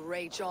battles will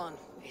rage on.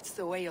 It's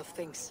the way of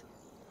things.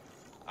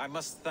 I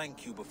must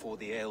thank you before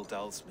the ale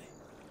dulls me.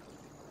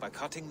 By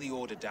cutting the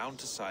order down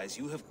to size,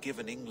 you have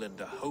given England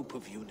a hope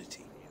of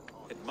unity.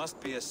 It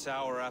must be a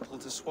sour apple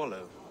to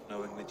swallow,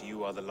 knowing that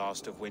you are the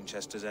last of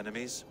Winchester's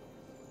enemies.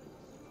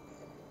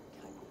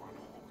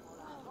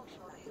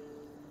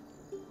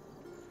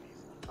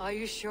 Are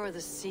you sure the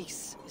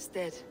Sikhs is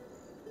dead?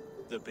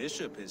 The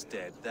bishop is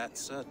dead,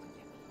 that's certain.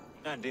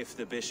 And if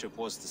the bishop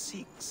was the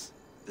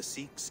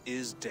Sikhs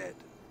is dead.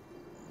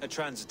 A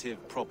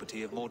transitive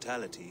property of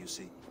mortality, you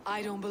see.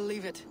 I don't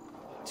believe it.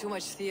 Too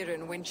much theater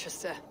in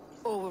Winchester.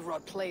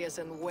 Overwrought players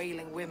and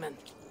wailing women.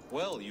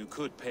 Well, you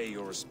could pay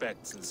your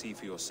respects and see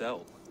for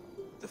yourself.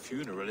 The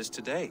funeral is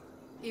today.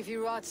 If he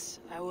rots,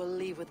 I will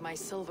leave with my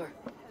silver.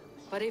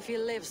 But if he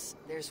lives,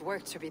 there's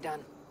work to be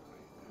done.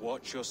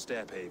 Watch your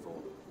step,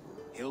 Eivor.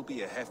 He'll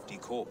be a hefty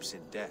corpse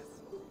in death.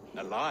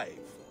 Alive,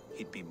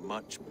 he'd be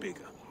much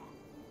bigger.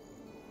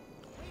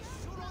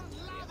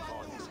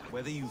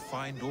 Whether you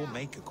find or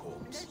make a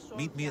corpse,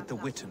 meet me at the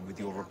Witten with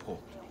your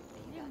report.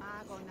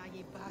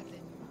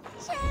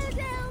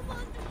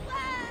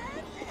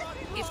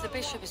 If the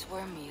bishop is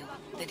Wormmeal,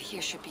 then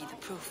here should be the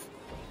proof.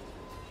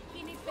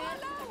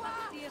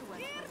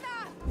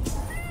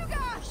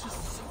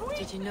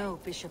 Did you know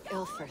Bishop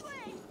Ilfrith?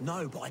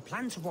 No, but I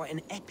plan to write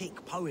an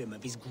epic poem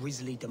of his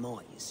grisly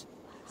demise.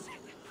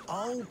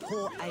 Oh,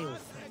 poor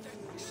Aelfred,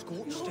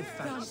 scorched of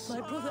face.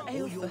 My brother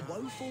all your Aelfred,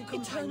 woeful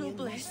eternal companions,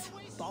 bliss,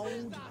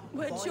 bold,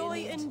 where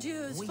joy violent,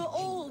 endures weeping, for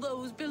all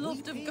those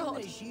beloved of weeping God.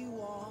 As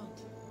you are,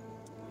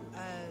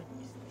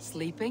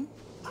 Sleeping?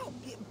 Oh,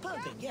 yeah,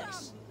 perfect,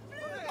 yes.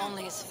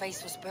 Only his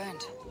face was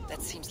burned.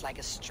 That seems like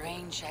a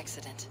strange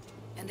accident.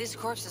 And this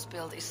corpse's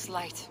build is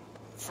slight,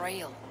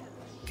 frail.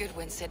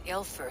 Goodwin said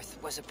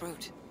Ilfrith was a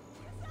brute.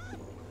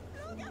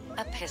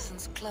 A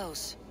peasant's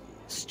clothes.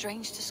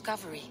 Strange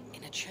discovery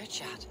in a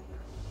churchyard.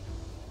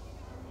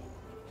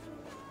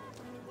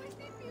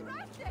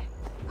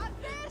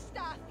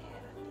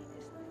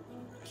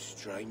 A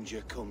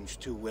stranger comes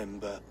to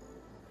Wember.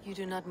 You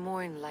do not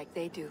mourn like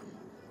they do.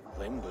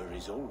 Wember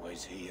is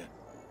always here,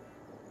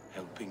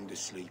 helping the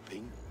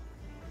sleeping,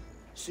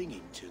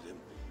 singing to them,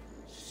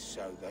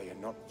 so they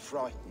are not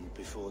frightened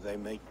before they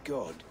meet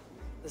God.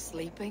 The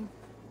sleeping?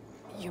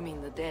 You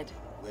mean the dead?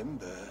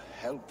 Wember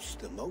helps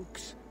the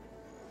monks.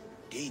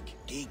 Dig,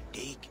 dig,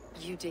 dig.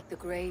 You dig the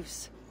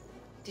graves.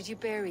 Did you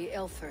bury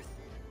Elfrith?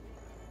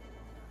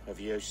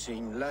 Have you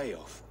seen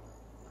Layoff?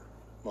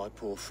 My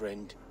poor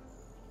friend.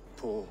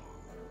 Poor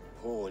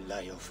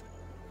Layoff.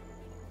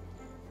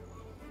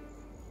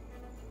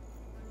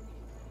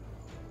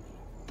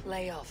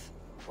 Layoff.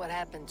 What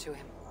happened to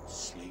him?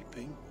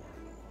 Sleeping?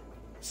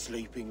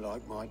 Sleeping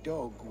like my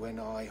dog when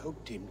I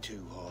hooked him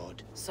too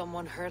hard.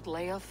 Someone hurt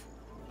Layoff?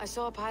 I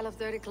saw a pile of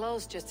dirty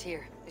clothes just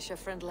here. Is your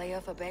friend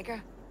Layoff a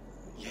beggar?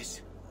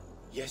 Yes.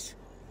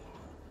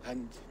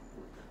 And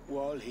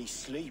while he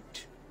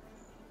slept,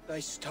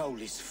 they stole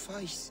his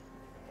face.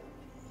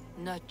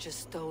 Not just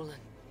stolen,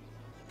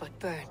 but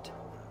burnt.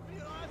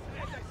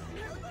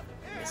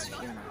 His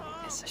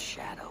funeral is a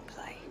shadow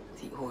play.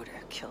 The Order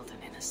killed an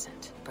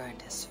innocent,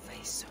 burned his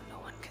face so no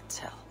one could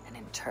tell, and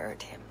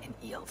interred him in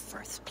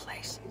Ealfirth's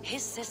place.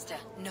 His sister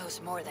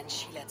knows more than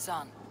she lets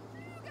on.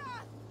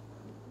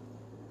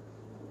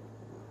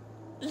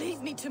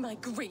 Leave me to my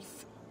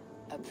grief.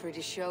 A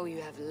pretty show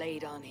you have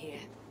laid on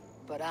here,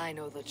 but I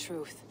know the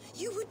truth.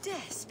 You would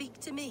dare speak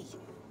to me?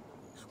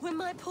 when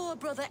my poor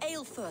brother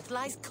Aelfirth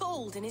lies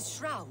cold in his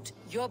shroud?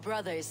 Your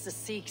brother is the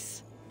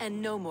Sikhs,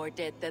 and no more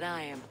dead than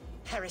I am.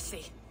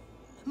 Heresy.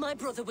 My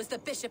brother was the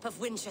Bishop of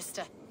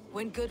Winchester.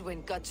 When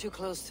Goodwin got too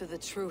close to the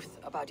truth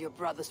about your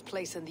brother's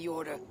place in the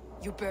Order,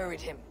 you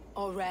buried him.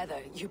 Or rather,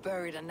 you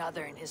buried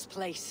another in his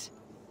place.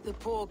 The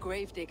poor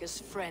gravedigger's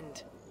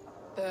friend.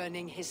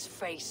 Burning his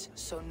face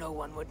so no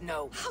one would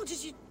know. How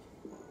did you...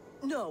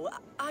 No,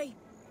 I...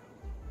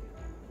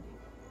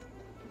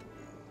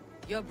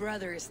 Your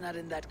brother is not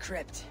in that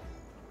crypt.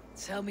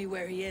 Tell me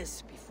where he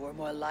is before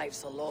more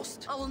lives are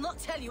lost. I will not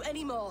tell you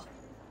anymore.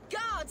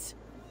 Guards!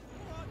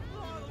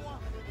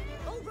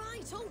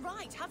 All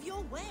right, have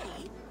your way.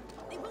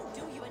 They won't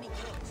do you any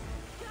good.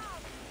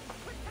 Guards,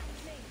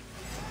 protect me!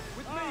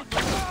 With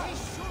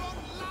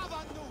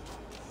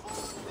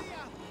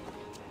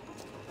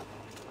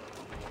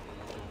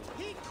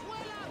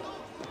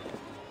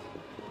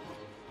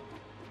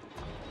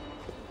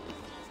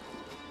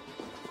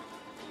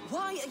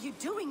Why are you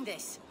doing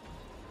this?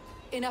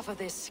 Enough of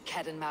this,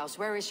 cat and mouse.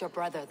 Where is your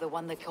brother, the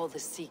one they call the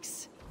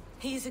Sikhs?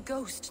 He is a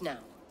ghost now.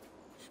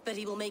 But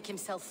he will make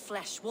himself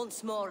flesh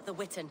once more at the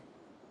Witten.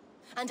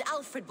 And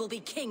Alfred will be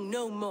king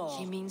no more.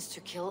 He means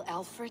to kill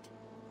Alfred?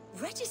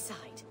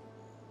 Regicide?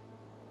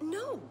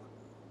 No.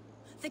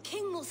 The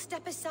king will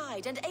step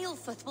aside and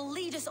Aelfirth will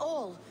lead us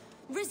all.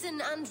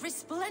 Risen and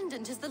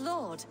resplendent as the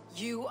Lord.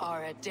 You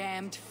are a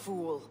damned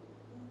fool.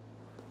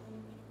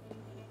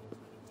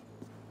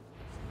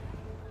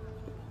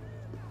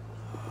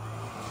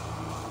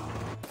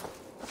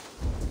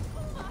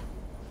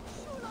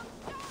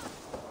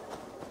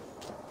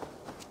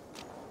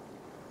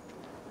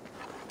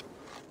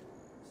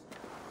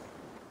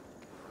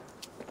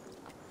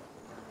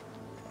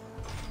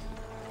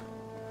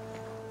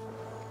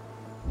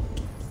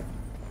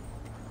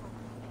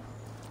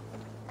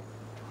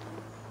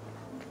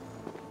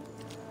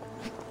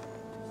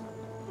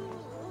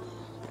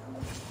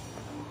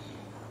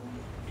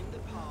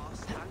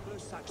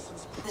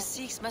 The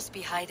Sikhs must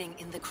be hiding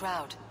in the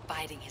crowd,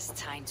 biding his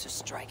time to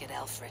strike at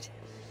Alfred.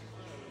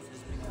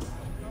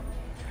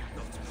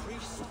 Not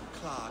priest,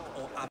 clerk,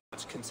 or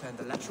abbot can turn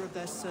the letter of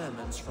their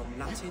sermons from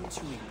Latin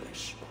to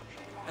English.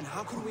 And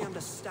how can we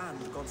understand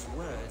God's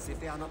words if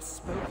they are not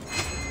spoken?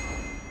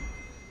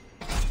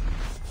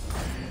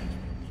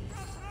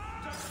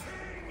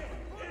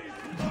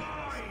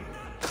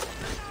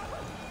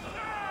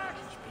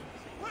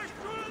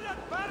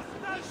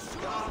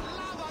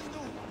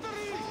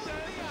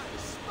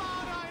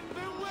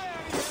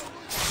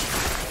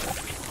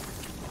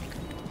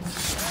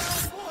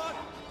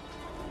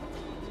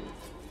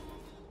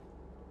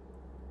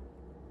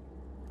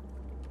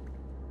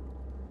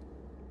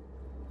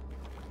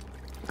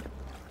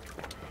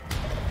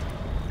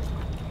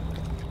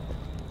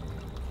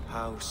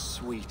 How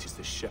sweet is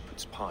the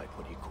shepherd's pipe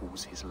when he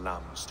calls his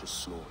lambs to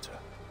slaughter.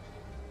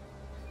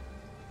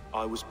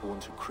 I was born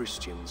to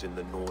Christians in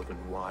the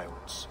northern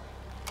wilds.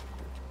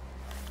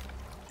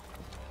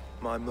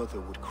 My mother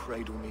would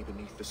cradle me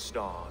beneath the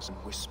stars and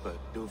whisper,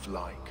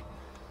 dove-like,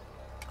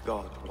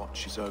 God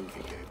watches over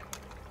you.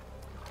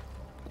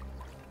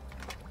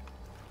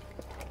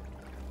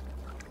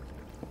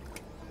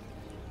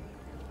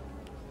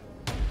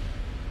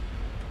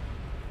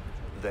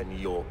 Then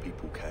your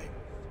people came.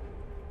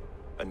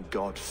 And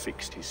God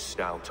fixed his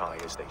stout eye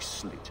as they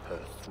slit her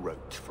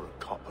throat for a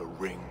copper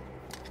ring.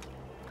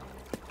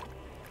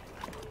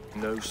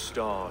 No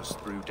stars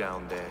threw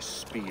down their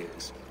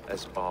spears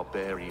as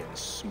barbarians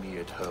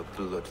smeared her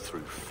blood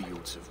through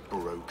fields of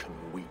broken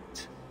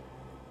wheat.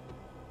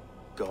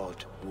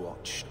 God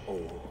watched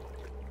all,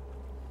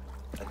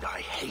 and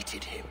I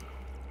hated him.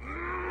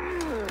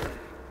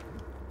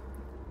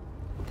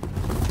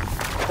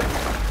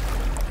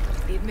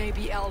 It may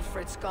be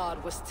Alfred's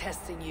god was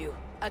testing you.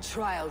 A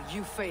trial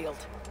you failed.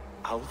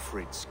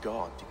 Alfred's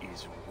god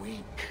is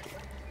weak.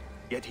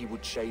 Yet he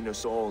would chain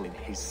us all in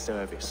his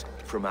service,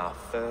 from our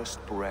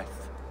first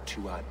breath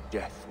to our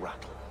death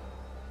rattle.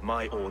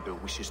 My order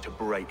wishes to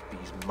break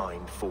these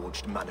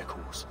mind-forged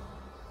manacles.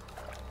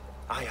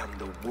 I am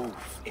the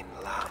wolf in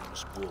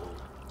lamb's wool.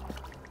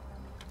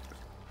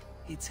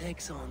 He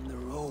takes on the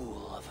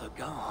role of a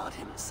god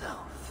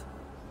himself.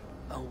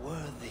 A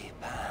worthy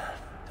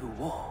path to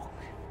walk.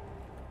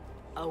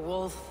 A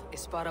wolf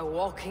is but a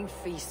walking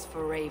feast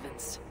for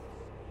ravens.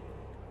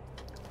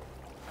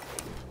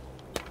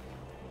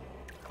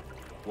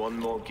 One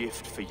more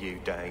gift for you,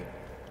 Dane.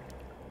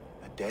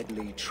 A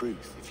deadly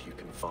truth, if you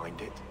can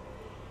find it.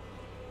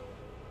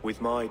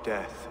 With my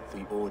death,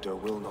 the Order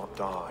will not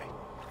die.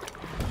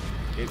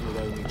 It will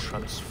only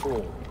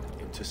transform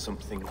into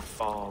something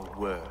far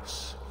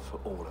worse for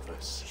all of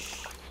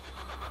us.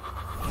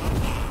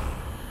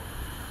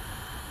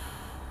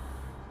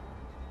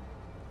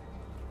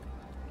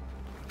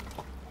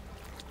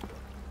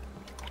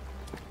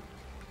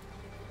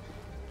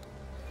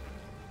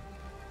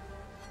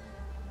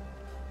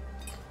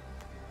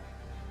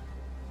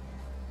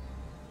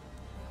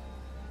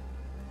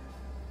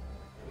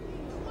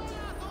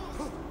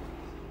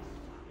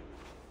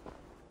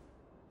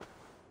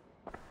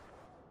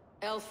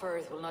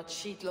 Elfrith will not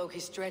cheat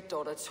Loki's dread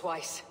daughter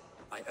twice.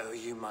 I owe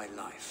you my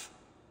life.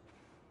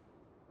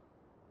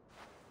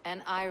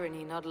 An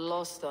irony not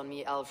lost on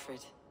me, Alfred.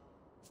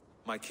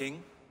 My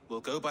king,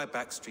 we'll go by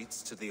back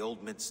streets to the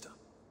Old Minster.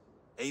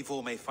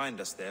 Eivor may find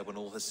us there when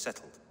all has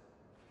settled.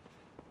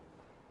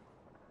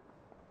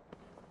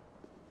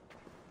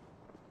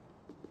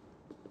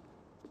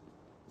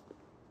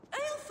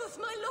 Aelfrith,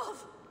 my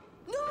love!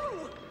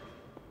 No!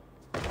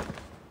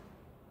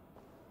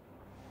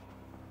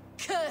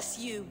 Curse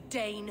you,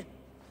 Dane!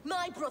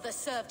 My brother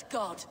served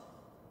God.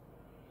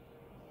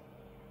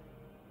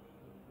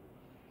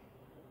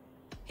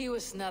 He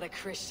was not a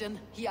Christian.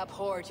 He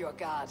abhorred your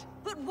god.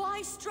 But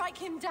why strike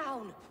him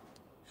down?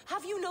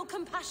 Have you no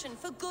compassion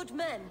for good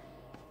men?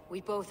 We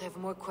both have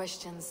more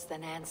questions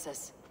than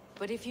answers.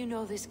 But if you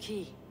know this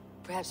key,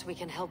 perhaps we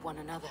can help one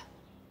another.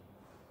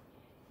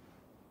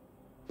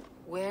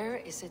 Where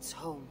is its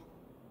home?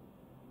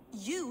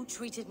 You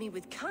treated me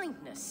with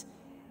kindness,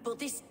 but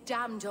this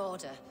damned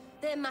order,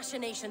 their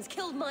machinations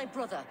killed my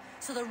brother,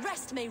 so the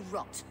rest may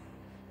rot.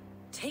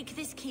 Take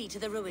this key to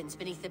the ruins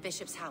beneath the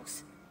bishop's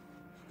house.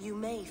 You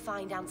may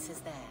find answers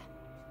there.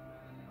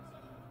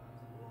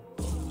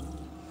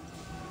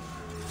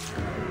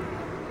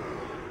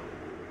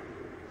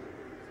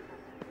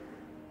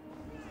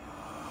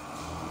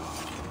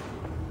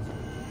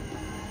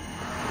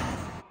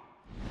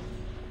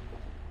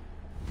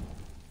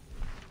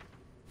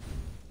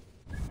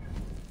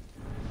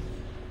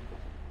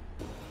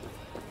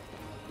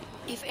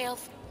 If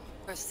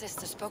Aelfrith's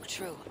sister spoke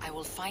true, I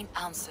will find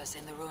answers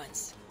in the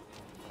ruins.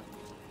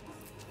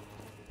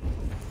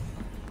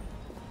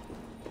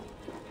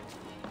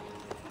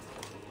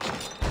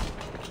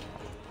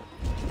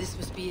 This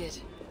must be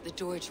it. The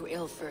door to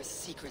Aelfrith's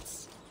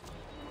secrets.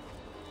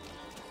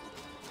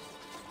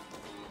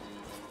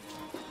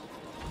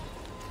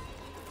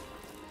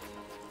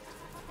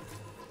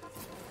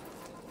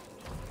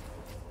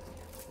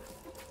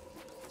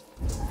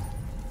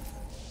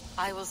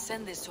 I will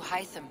send this to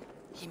Hytham.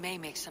 He may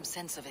make some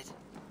sense of it.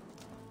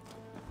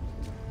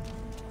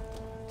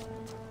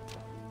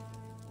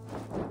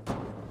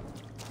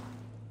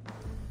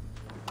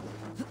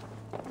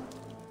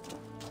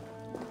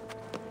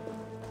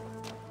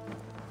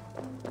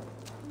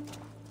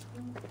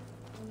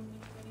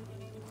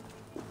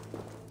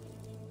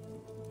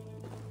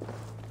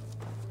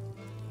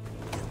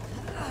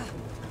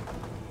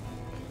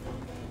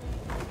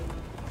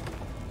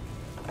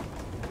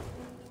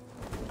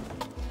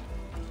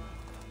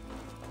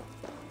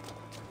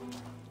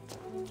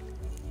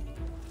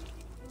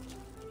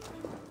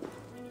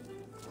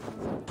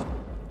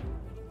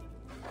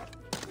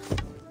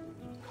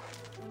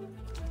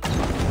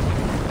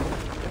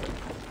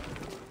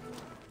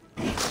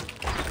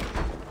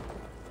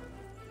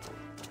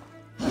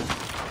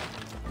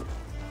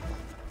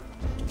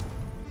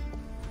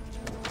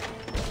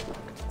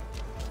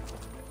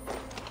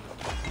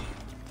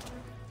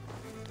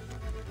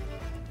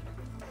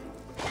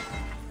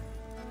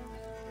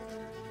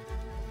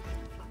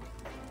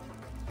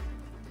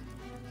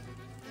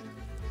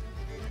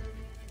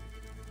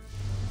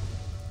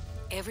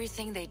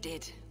 Everything they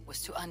did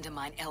was to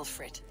undermine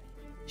Elfred.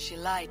 She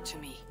lied to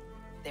me.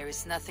 There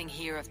is nothing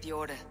here of the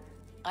Order.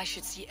 I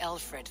should see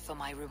Elfred for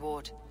my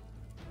reward.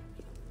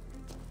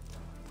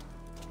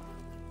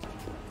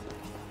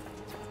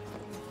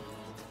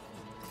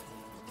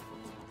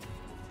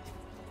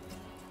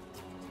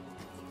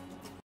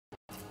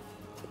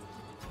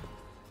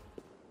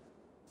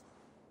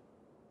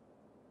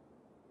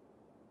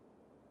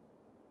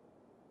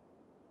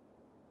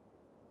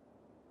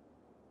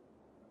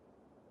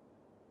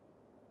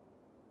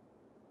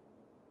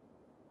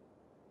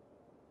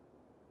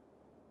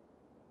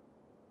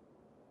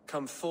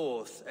 Come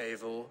forth,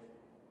 Eivor.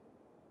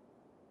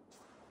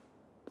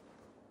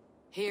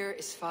 Here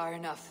is far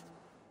enough.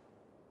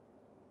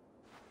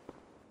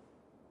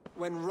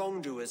 When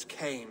wrongdoers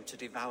came to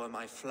devour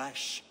my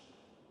flesh,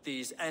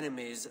 these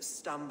enemies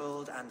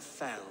stumbled and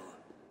fell.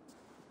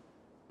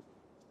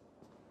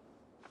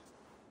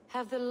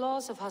 Have the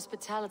laws of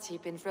hospitality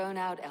been thrown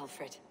out,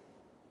 Alfred?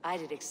 I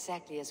did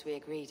exactly as we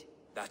agreed.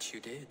 That you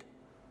did.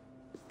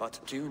 But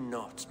do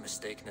not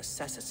mistake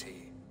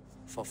necessity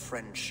for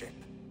friendship.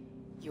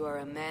 You are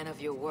a man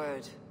of your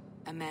word,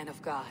 a man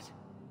of God.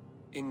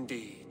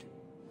 Indeed.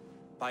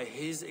 By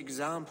his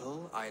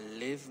example, I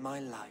live my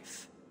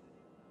life.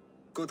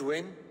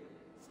 Goodwin?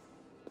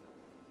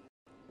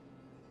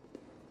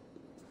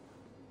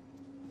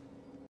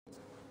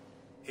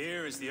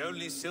 Here is the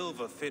only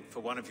silver fit for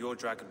one of your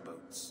dragon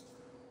boats.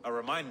 A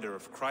reminder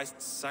of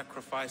Christ's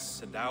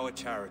sacrifice and our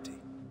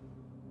charity.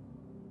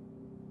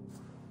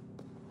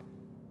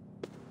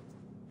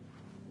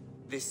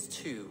 This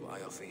too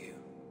I offer you.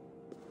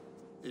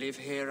 Live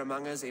here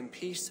among us in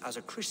peace as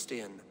a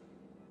Christian,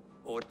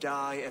 or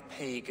die a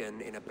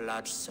pagan in a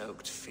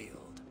blood-soaked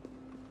field.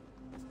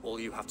 All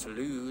you have to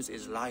lose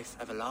is life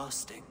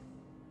everlasting.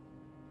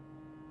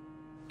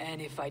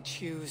 And if I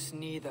choose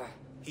neither?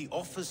 He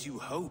offers you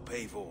hope,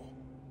 Eivor.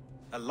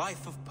 A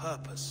life of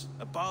purpose,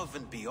 above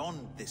and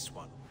beyond this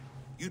one.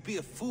 You'd be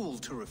a fool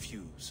to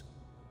refuse.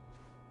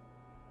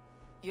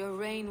 Your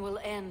reign will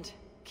end,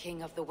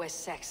 King of the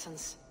West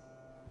Saxons.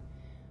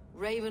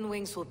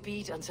 Ravenwings will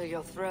beat until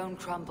your throne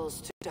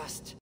crumbles to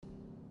dust.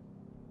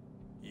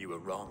 You were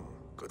wrong,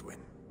 Goodwin.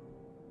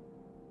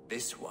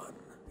 This one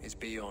is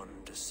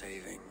beyond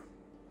saving.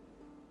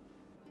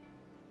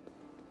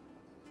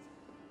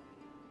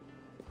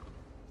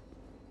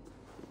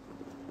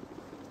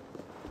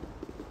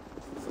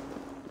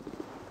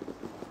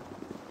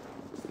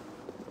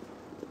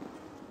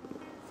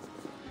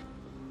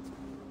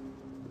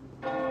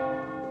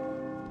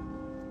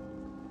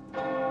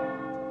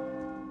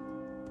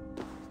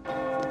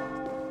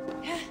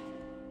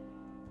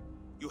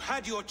 You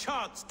had your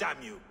chance,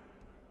 damn you!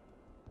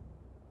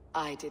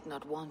 I did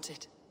not want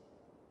it.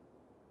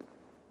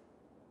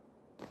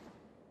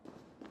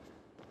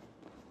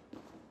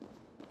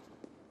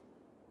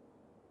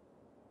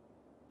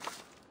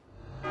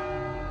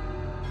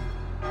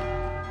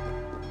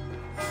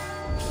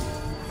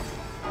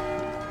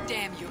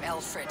 Damn you,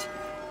 Alfred.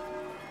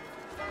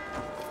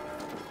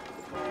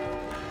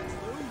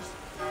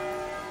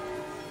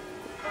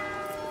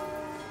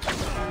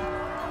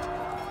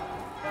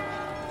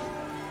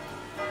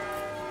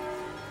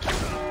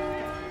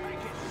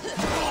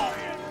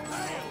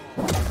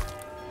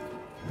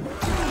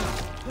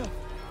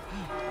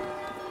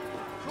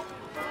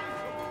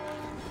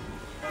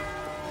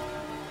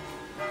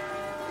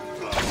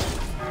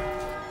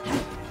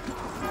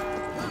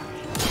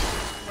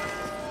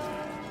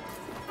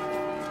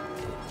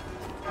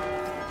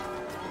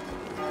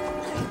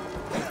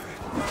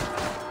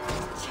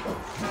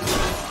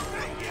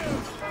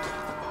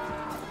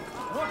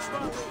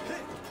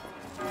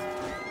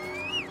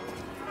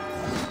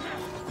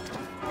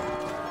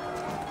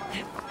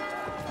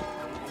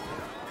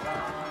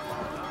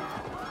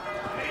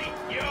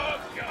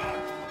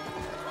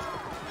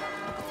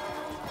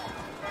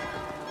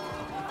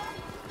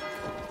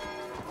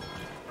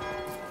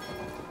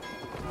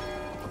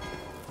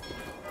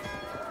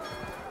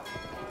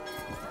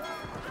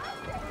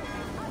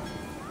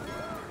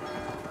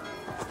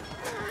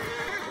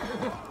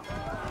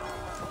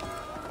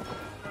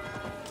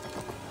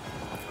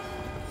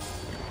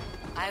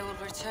 I will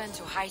return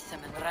to Hytham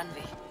and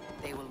Randvi.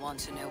 They will want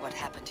to know what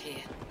happened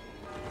here.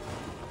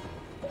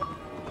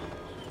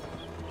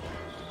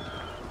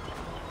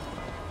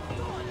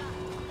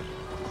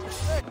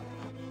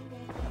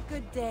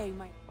 Good day,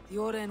 my... The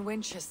Order in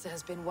Winchester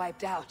has been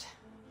wiped out,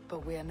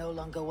 but we are no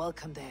longer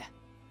welcome there.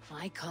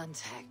 My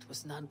contact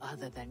was none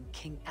other than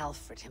King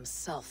Alfred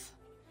himself.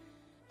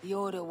 The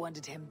Order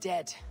wanted him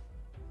dead,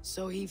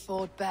 so he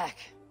fought back.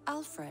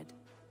 Alfred?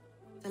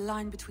 The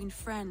line between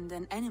friend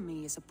and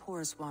enemy is a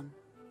porous one.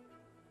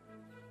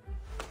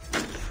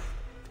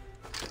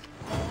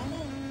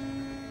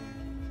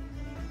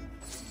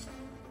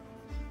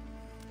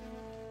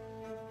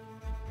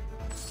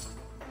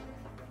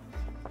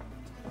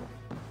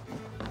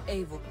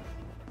 Eivor.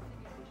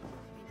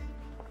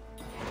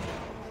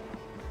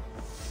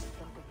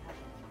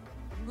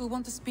 You'll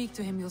want to speak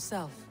to him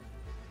yourself.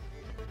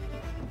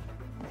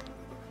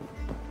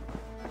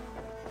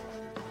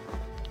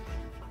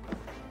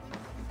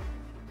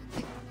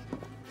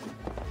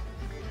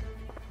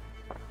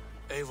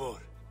 Eivor,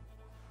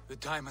 the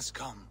time has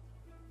come.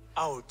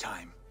 Our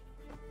time.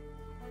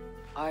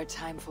 Our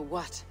time for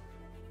what?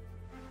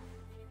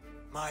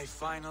 My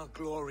final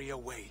glory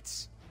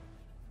awaits.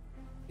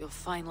 Your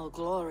final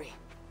glory.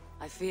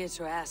 I fear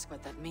to ask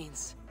what that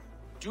means.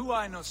 Do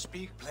I not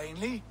speak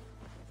plainly?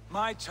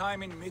 My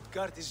time in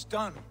Midgard is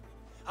done.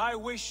 I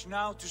wish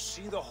now to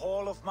see the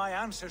hall of my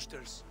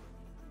ancestors.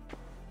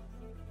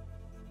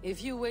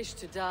 If you wish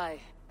to die,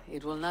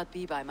 it will not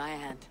be by my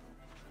hand.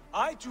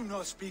 I do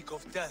not speak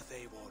of death,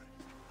 Eivor.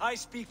 I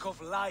speak of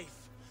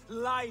life.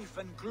 Life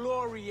and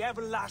glory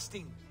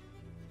everlasting.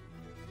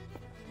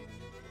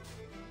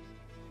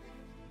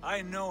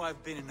 I know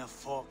I've been in a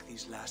fog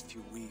these last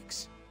few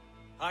weeks.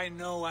 I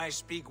know I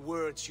speak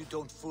words you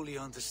don't fully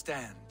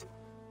understand.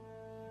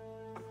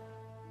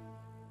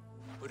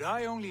 But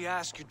I only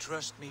ask you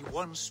trust me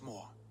once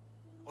more.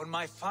 On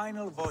my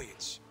final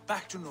voyage,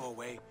 back to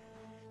Norway,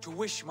 to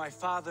wish my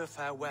father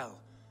farewell,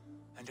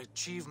 and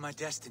achieve my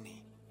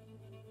destiny.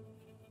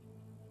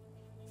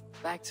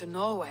 Back to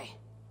Norway?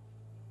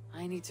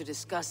 I need to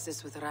discuss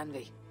this with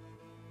Randvi.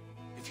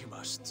 If you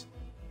must.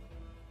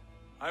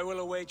 I will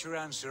await your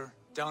answer,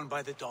 down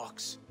by the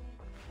docks.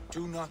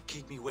 Do not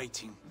keep me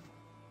waiting.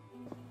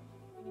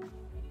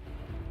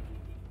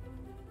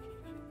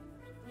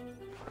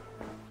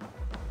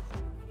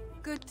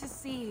 Good to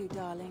see you,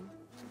 darling.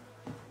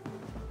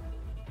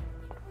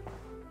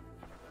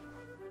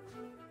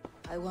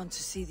 I want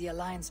to see the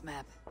Alliance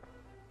map.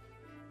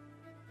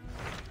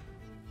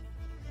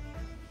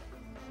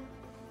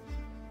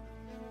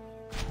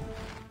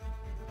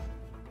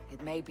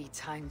 It may be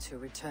time to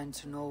return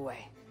to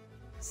Norway.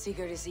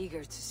 Sigurd is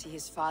eager to see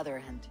his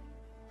father,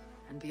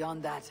 and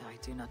beyond that, I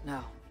do not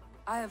know.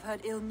 I have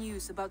heard ill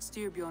news about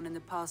Styrbjorn in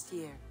the past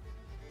year.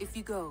 If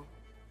you go,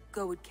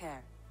 go with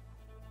care.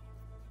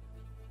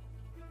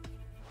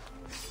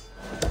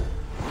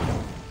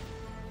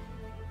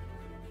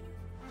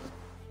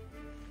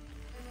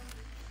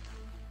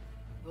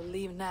 We'll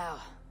leave now,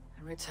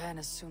 and return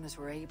as soon as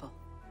we're able.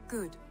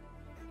 Good.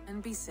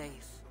 And be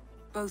safe.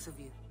 Both of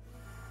you.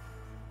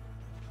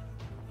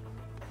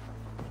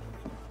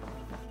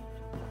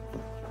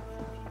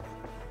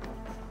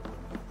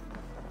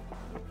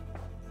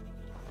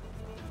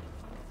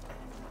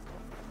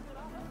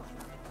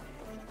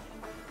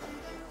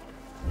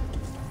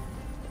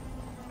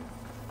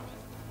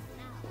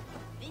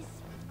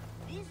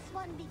 This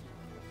one begins.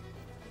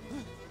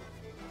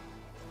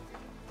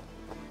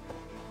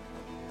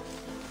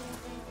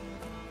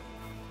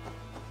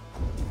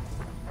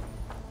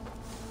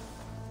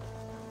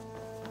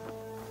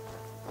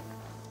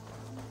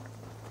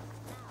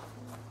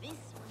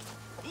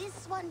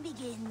 This one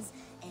begins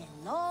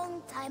a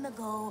long time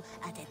ago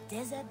at a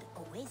desert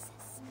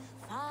oasis,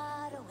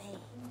 far away,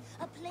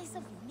 a place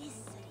of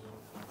mystery.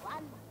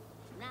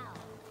 Now,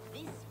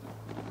 this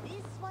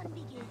one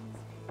begins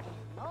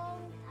a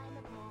long time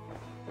ago.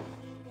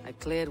 I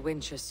cleared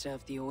Winchester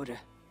of the Order.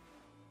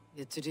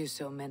 Yet to do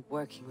so meant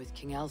working with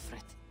King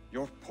Alfred.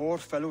 Your poor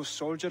fellow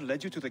soldier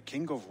led you to the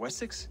King of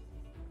Wessex?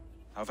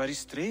 How very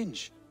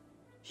strange.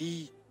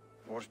 He,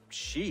 or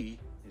she,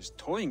 is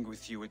toying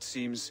with you, it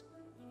seems.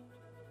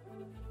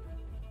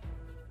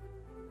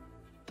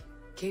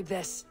 Keep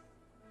this.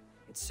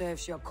 It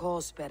serves your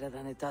cause better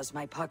than it does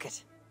my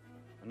pocket.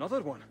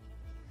 Another one?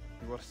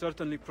 You are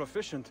certainly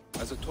proficient.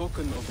 As a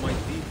token of my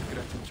deep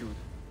gratitude,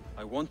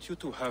 I want you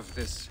to have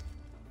this.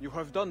 You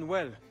have done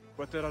well,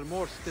 but there are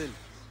more still.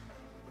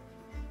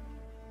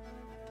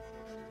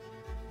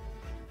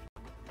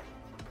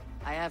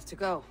 I have to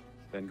go.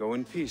 Then go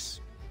in peace.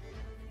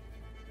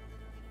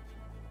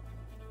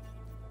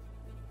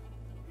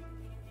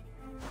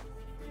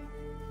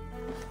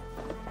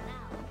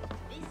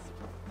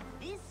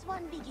 This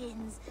one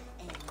begins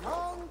a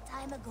long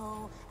time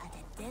ago at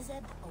a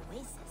desert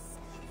oasis,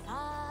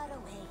 far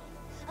away,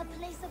 a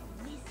place of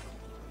mystery.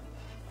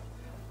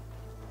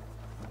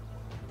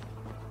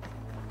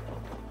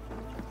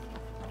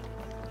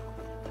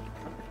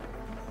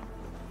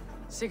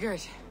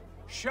 Sigurd.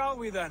 Shall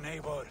we then,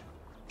 Eivor?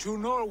 To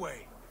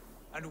Norway,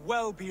 and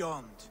well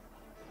beyond.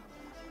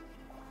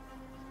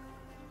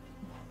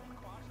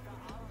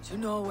 To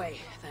Norway,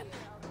 then.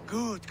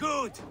 Good,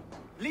 good!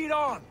 Lead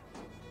on!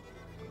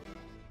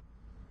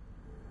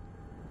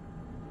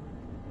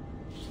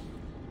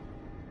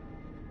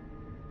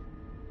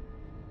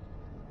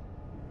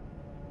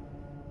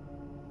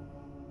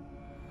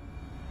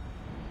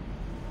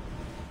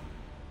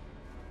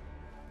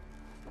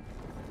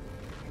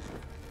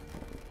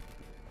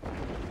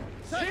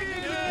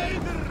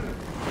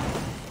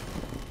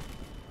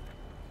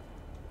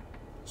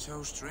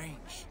 So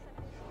strange.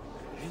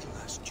 Little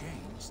has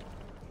changed,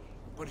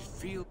 but it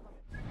feels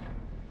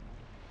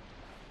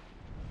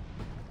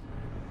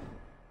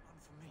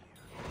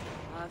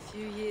Our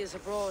few years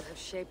abroad have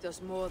shaped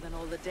us more than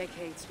all the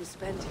decades we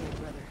spent here,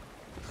 brother.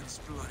 it's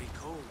bloody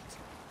cold.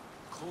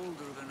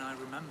 Colder than I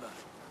remember.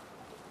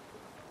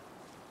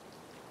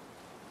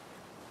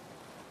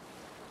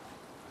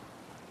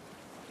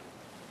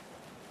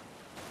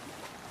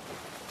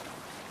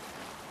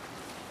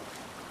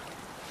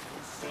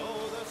 So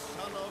the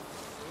son of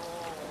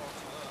slaughter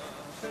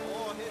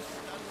saw his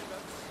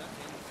standard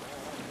setting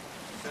forth,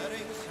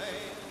 setting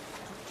sail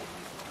to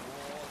choose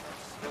war that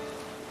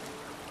still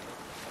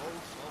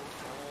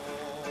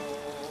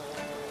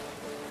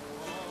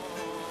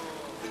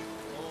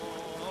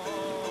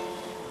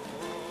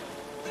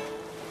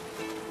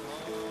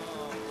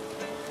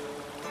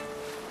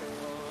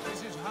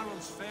This is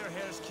Harald's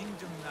Fairhair's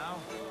kingdom now.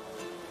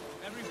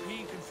 Every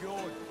peak and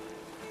fjord.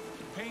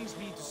 It pains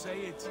me to say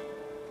it.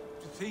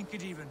 To think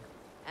it even.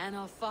 And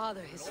our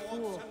father, his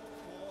fool.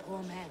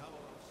 Poor man.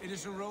 It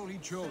is a role he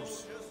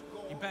chose.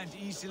 He bent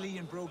easily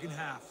and broke in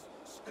half.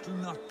 Do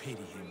not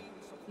pity him.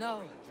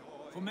 No.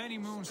 For many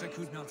moons I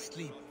could not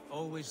sleep,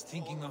 always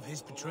thinking of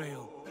his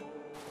betrayal.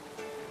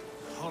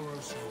 The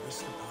horrors I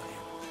wished upon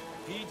him.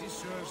 He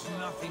deserves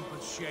nothing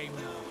but shame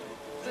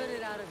now. Put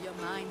it out of your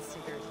mind,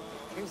 Sigurd.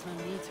 There's no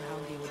need to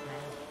hound the old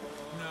man.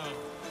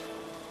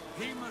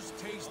 No. He must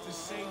taste the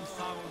same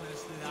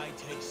foulness that I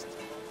taste.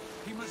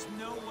 He must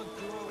know what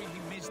glory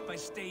he missed by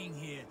staying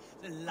here,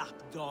 the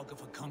lapdog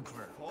of a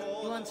conqueror.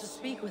 You want to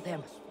speak with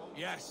him?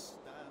 Yes.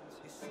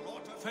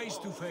 Face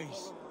to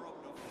face.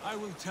 I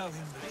will tell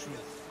him the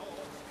truth.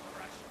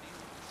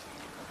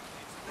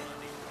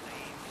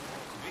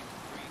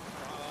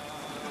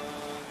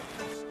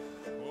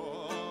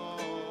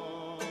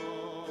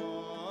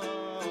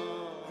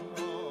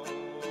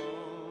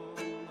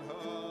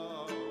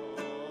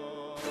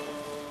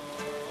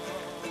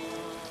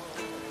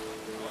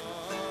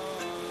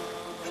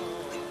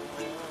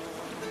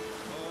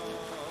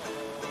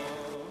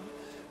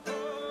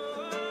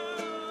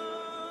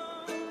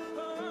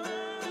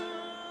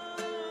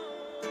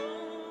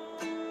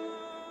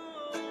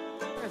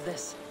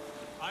 This.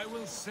 I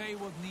will say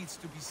what needs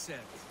to be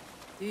said.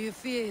 Do you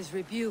fear his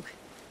rebuke?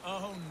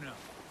 Oh no.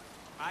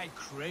 I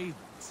crave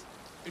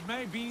it. It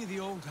may be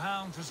the old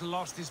hound has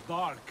lost his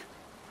bark.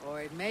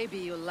 Or it may be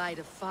you'll light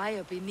a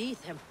fire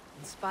beneath him,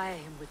 inspire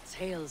him with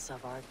tales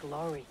of our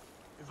glory.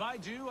 If I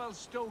do, I'll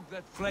stoke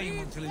that flame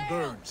until it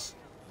burns.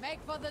 Make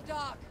for the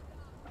dock.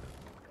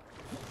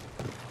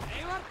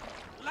 Eivor,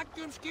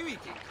 leggum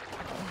skiviki.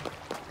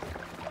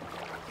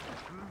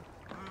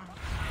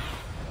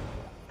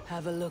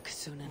 Have a look,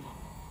 Sunan.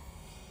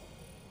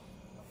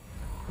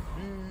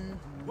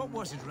 What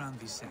was it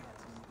Randvi said?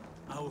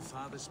 Our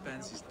father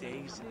spends his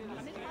days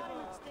in...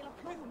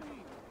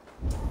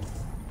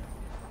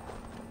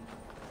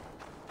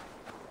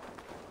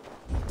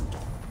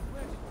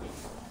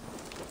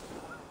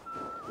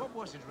 What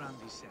was it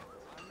Randvi said?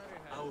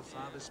 Our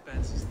father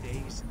spends his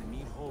days in the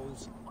mead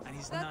halls and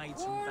his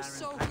nights in barren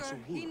patches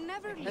of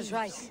wood. That's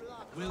right.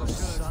 We'll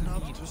sun serve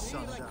up mead to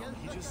sundown.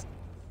 He just...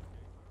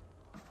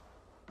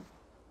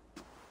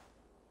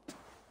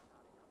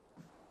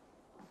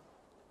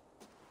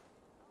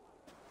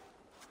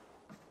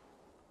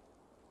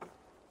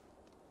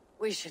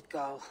 We should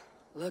go.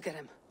 Look at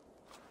him.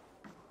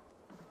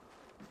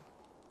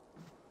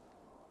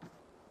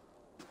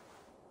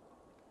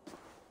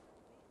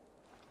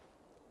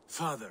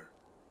 Father.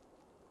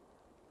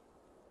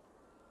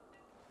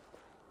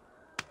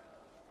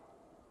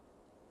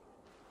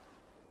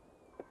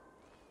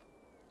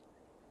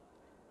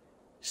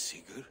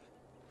 Sigurd?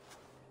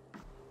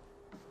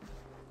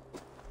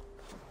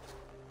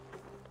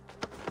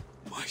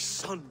 My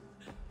son,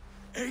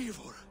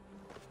 Eivor!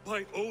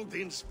 By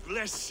Odin's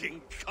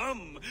blessing,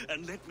 come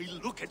and let me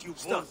look at you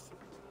both.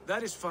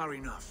 That is far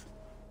enough.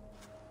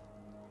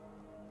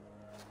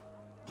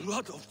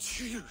 Blood of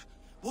Tyr!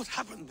 What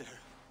happened there?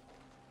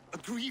 A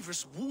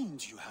grievous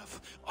wound you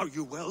have. Are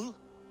you well?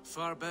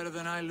 Far better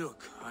than I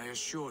look, I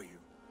assure you.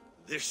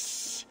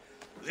 This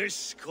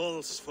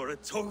calls for a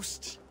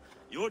toast.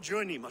 Your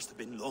journey must have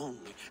been long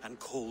and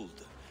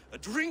cold. A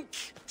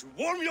drink to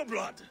warm your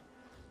blood.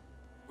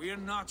 We are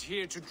not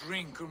here to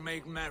drink or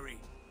make merry.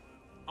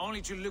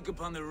 Only to look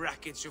upon the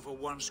wreckage of a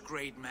once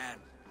great man.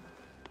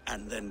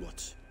 And then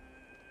what?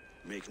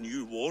 Make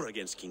new war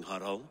against King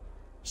Harald?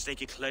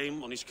 Stake a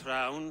claim on his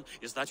crown?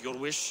 Is that your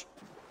wish?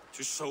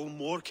 To sow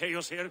more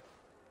chaos here?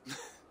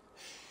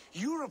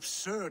 You're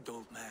absurd,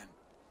 old man.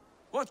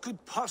 What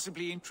could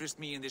possibly interest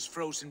me in this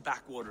frozen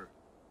backwater?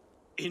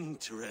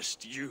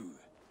 Interest you?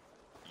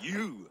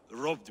 You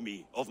robbed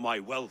me of my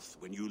wealth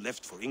when you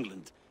left for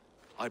England.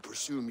 I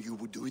presume you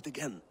would do it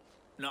again.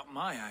 Not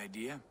my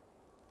idea.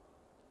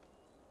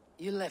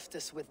 You left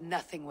us with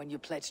nothing when you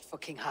pledged for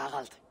King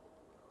Harald.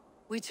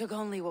 We took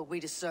only what we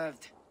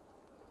deserved.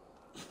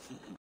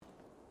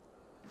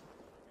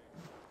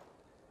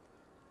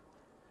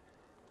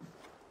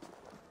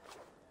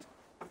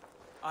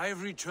 I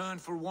have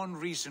returned for one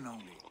reason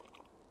only.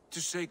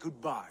 To say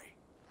goodbye.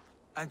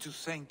 And to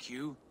thank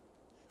you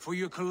for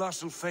your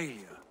colossal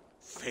failure.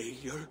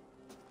 Failure?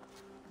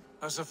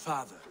 As a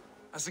father,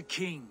 as a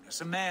king,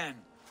 as a man.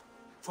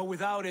 For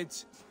without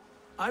it,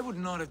 I would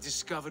not have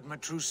discovered my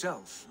true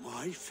self.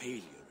 My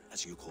failure,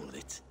 as you call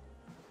it.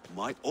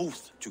 My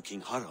oath to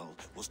King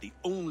Harald was the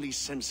only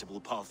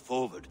sensible path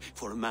forward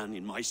for a man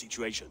in my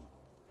situation.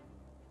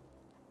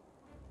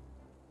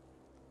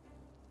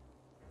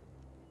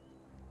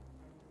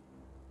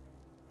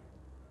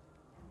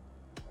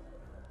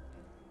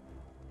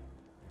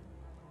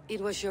 It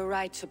was your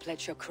right to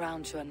pledge your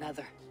crown to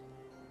another.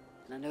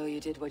 And I know you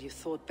did what you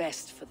thought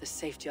best for the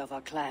safety of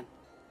our clan.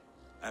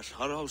 As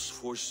Harald's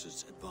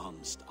forces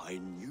advanced, I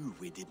knew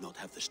we did not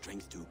have the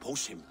strength to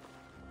oppose him.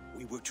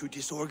 We were too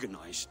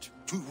disorganized,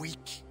 too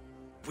weak.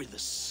 With the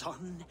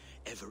sun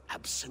ever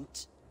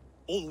absent,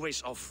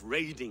 always off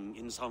raiding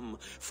in some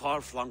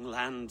far-flung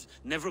land,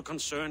 never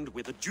concerned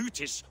with the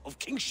duties of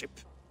kingship.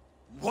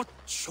 What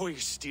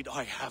choice did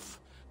I have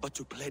but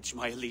to pledge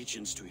my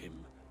allegiance to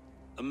him?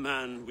 A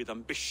man with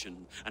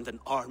ambition and an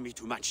army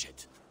to match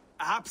it.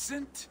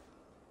 Absent?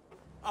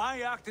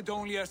 I acted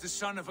only as the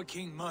son of a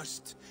king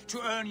must,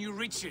 to earn you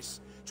riches,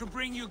 to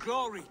bring you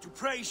glory, to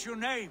praise your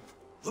name.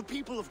 The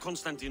people of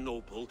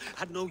Constantinople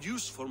had no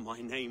use for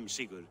my name,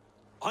 Sigurd.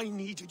 I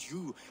needed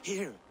you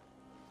here.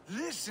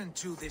 Listen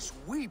to this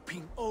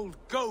weeping old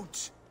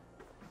goat.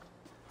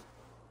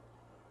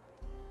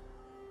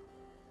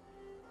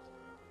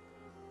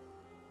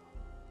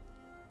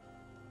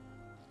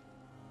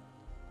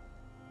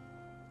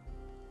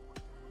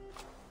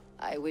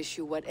 I wish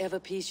you whatever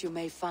peace you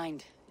may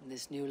find in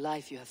this new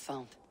life you have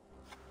found.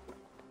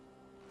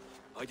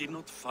 I did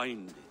not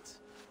find it,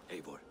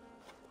 Eivor.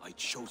 I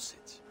chose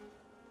it.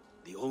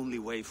 The only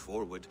way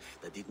forward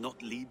that did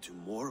not lead to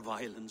more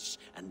violence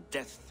and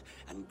death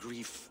and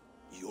grief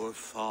your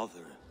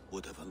father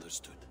would have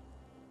understood.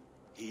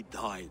 He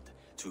died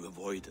to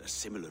avoid a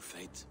similar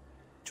fate,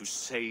 to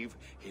save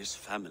his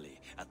family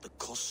at the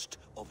cost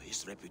of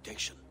his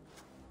reputation.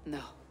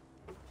 No.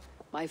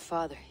 My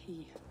father,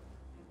 he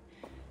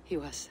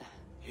was...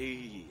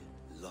 He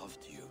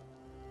loved you.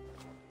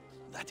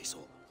 That is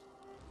all.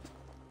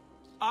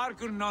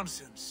 Argon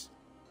nonsense.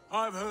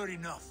 I've heard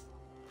enough.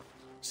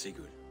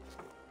 Sigurd,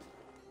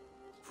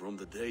 from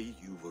the day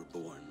you were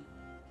born,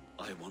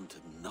 I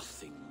wanted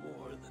nothing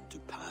more than to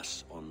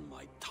pass on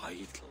my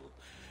title,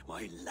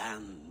 my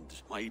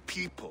land, my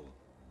people,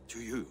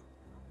 to you.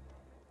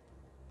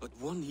 But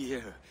 1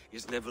 year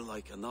is never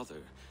like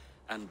another,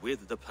 and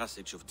with the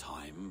passage of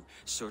time,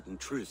 certain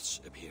truths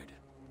appeared,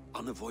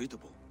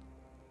 unavoidable.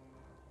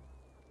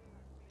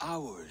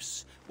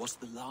 Ours was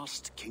the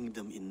last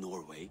kingdom in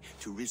Norway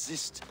to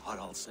resist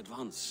Harald's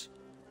advance.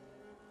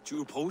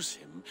 To oppose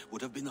him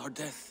would have been our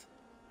death.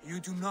 You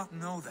do not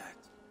know that.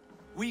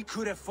 We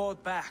could have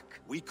fought back.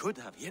 We could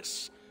have,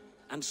 yes,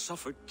 and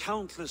suffered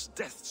countless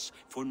deaths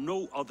for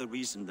no other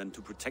reason than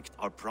to protect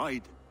our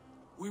pride.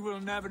 We will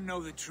never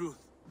know the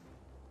truth,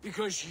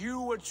 because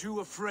you were too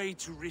afraid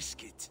to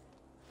risk it.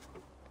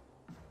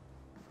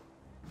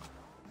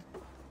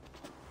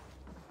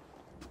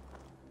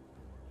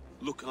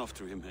 Look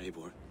after him,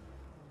 Eivor.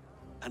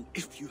 And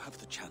if you have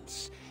the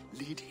chance,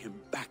 lead him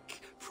back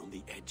from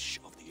the edge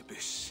of the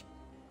abyss.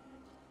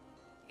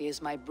 He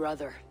is my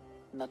brother,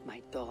 not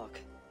my dog.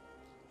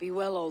 Be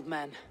well, old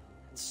man,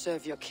 and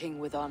serve your king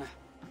with honor.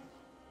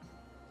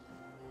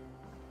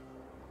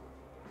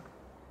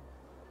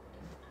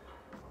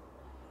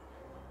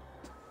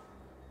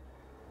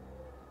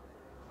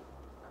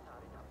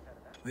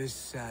 This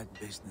sad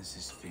business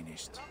is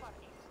finished.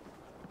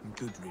 And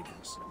good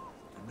riddance.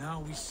 And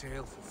now we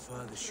sail for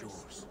further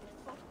shores.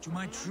 To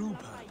my true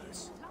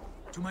purpose.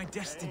 To my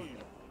destiny.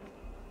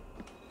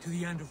 To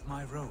the end of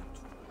my road.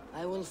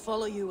 I will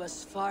follow you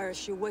as far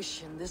as you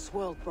wish in this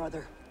world,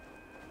 brother.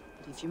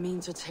 But if you mean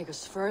to take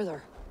us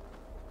further,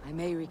 I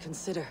may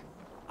reconsider.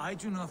 I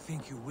do not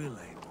think you will,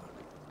 Eivor.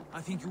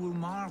 I think you will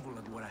marvel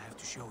at what I have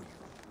to show you.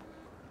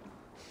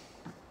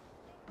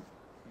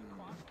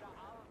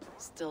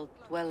 Still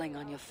dwelling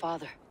on your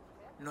father?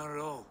 Not at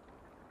all.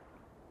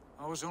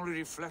 I was only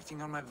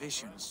reflecting on my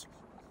visions,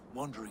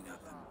 wondering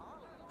at them.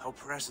 How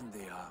present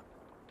they are,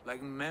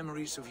 like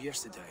memories of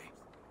yesterday.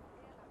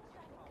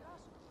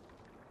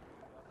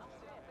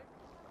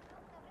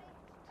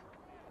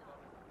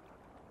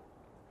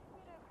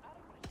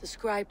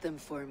 Describe them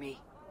for me,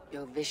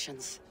 your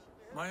visions.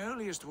 My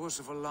earliest was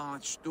of a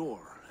large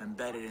door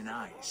embedded in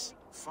ice,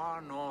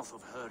 far north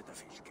of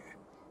Herdafylke.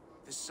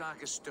 The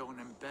saga stone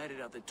embedded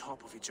at the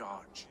top of its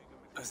arch.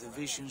 As the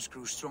visions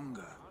grew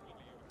stronger,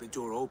 the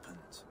door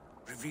opened,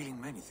 revealing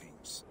many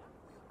things.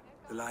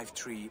 The life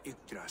tree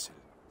Yggdrasil,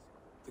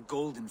 the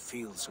golden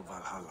fields of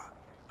Valhalla,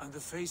 and the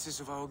faces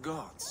of our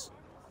gods,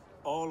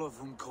 all of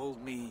whom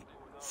called me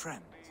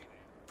friend,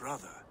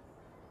 brother,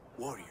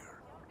 warrior.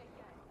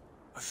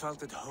 I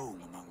felt at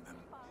home among them,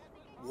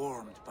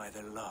 warmed by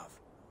their love.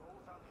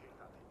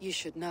 You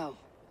should know.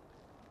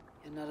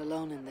 You're not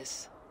alone in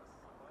this.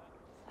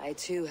 I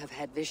too have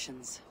had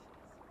visions.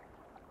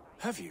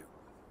 Have you?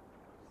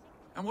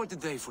 And what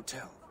did they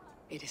foretell?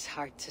 It is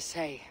hard to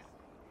say.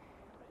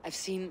 I've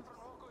seen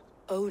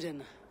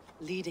Odin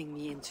leading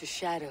me into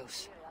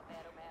shadows.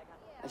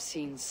 I've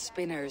seen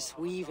spinners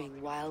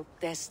weaving wild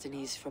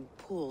destinies from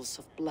pools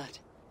of blood.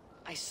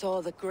 I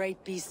saw the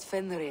great beast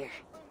Fenrir,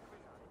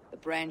 the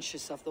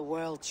branches of the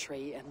World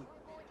Tree, and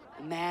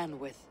a man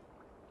with...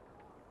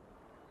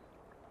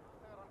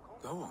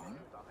 Go on.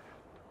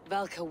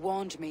 Valka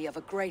warned me of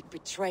a great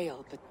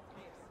betrayal, but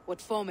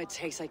what form it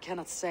takes I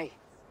cannot say.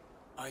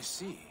 I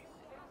see.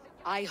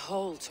 I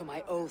hold to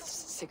my oaths,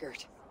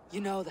 Sigurd.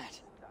 You know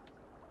that.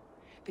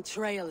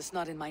 Betrayal is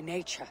not in my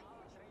nature.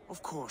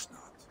 Of course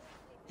not.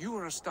 You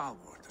are as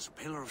stalwart as a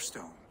pillar of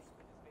stone.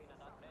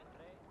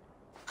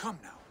 Come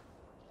now.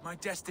 My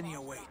destiny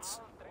awaits.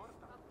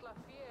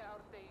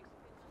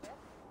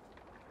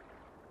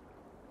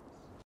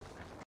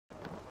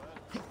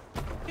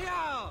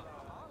 Yeah!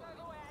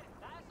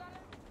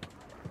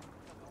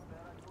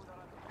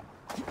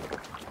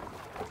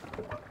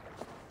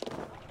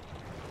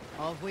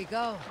 Off we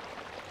go.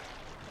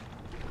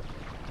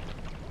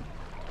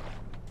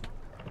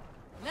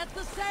 Let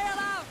the sail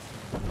out!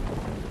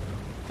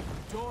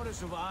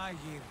 Daughters of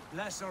Aegir,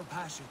 bless our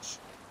passage.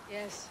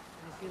 Yes,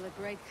 I feel a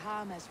great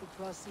calm as we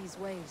cross these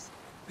waves.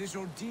 This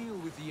ordeal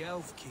with the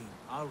Elf King,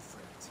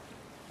 Alfred.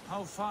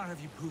 How far have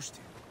you pushed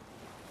him?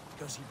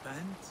 Does he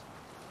bend?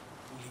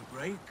 Will he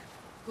break?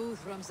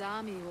 Guthrum's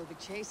army will be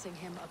chasing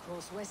him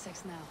across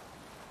Wessex now.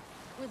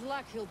 With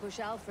luck, he'll push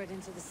Alfred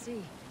into the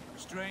sea.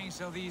 Strange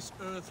how these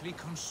earthly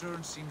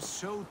concerns seem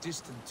so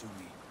distant to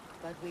me.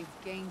 But we've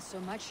gained so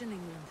much in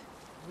England.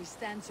 We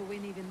stand to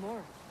win even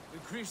more. The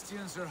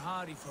Christians are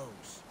hardy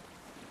foes.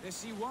 They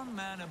see one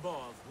man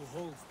above who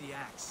holds the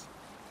axe.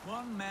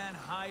 One man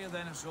higher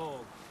than us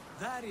all.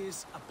 That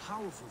is a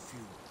powerful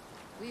fuel.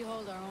 We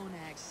hold our own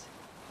axe.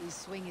 We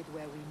swing it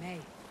where we may.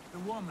 The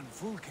woman,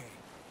 Fulke.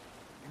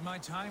 In my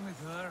time with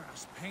her,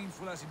 as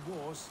painful as it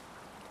was,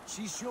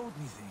 she showed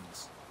me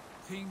things.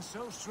 Things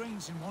so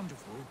strange and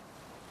wonderful,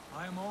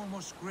 I am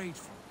almost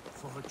grateful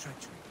for her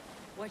treachery.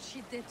 What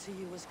she did to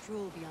you was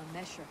cruel beyond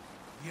measure.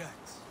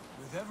 Yet,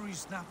 with every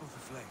snap of the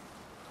flame,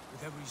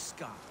 with every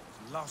scar,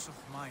 the loss of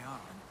my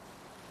arm,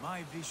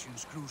 my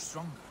visions grew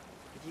stronger.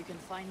 If you can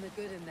find the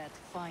good in that,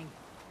 fine.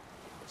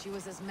 But she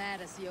was as mad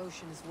as the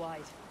ocean is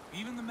wide.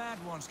 Even the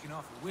mad ones can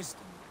offer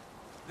wisdom.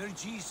 Their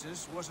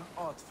Jesus was an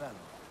odd fellow.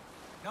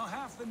 Now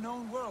half the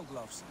known world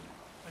loves him.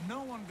 And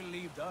no one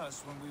believed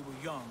us when we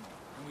were young,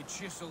 and we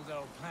chiseled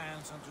our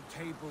plans onto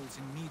tables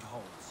in meat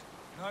halls.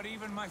 Not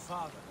even my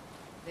father.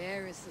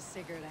 There is the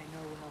Sigurd I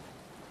know well.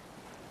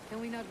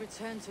 Can we not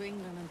return to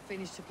England and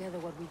finish together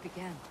what we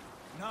began?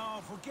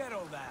 No, forget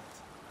all that.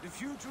 The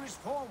future is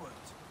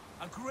forward.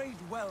 A great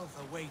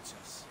wealth awaits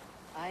us.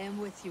 I am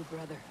with you,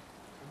 brother.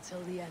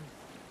 Until the end.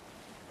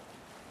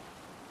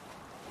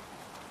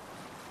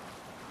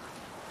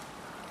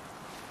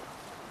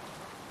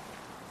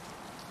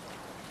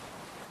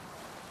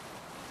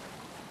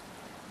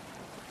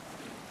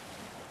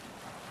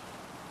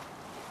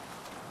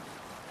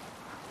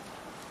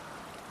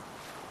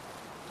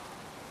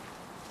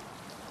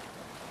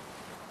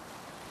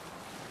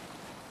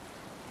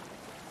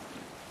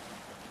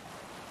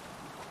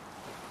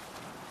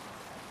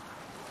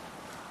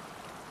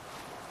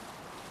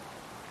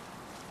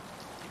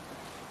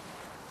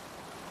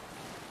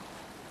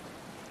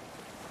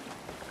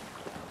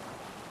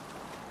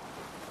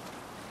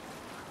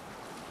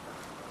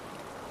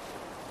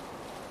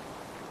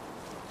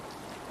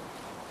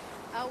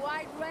 A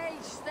white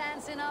rage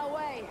stands in our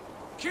way.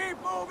 Keep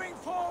moving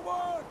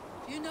forward!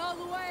 You know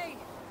the way.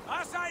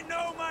 As I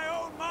know my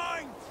own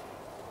mind!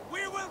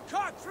 We will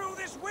cut through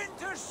this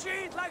winter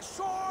sheet like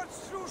swords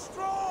through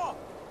straw!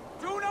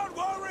 Do not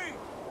worry!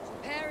 To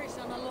perish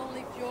on a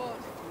lonely fjord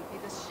would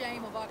be the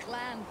shame of our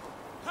clan.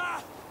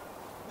 Ha!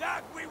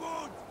 That we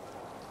would!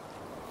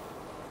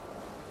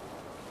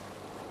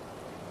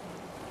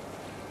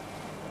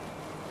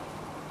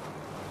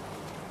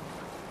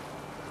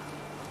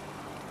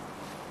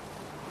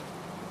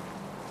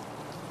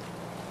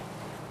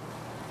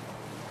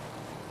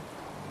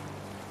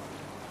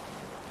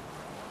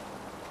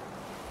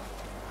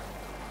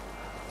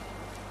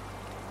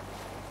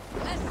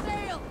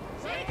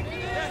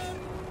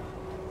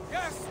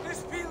 Yes,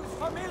 this feels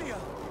familiar.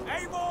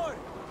 Eivor,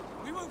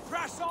 we will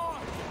press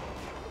on.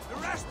 The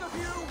rest of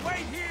you,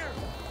 wait here.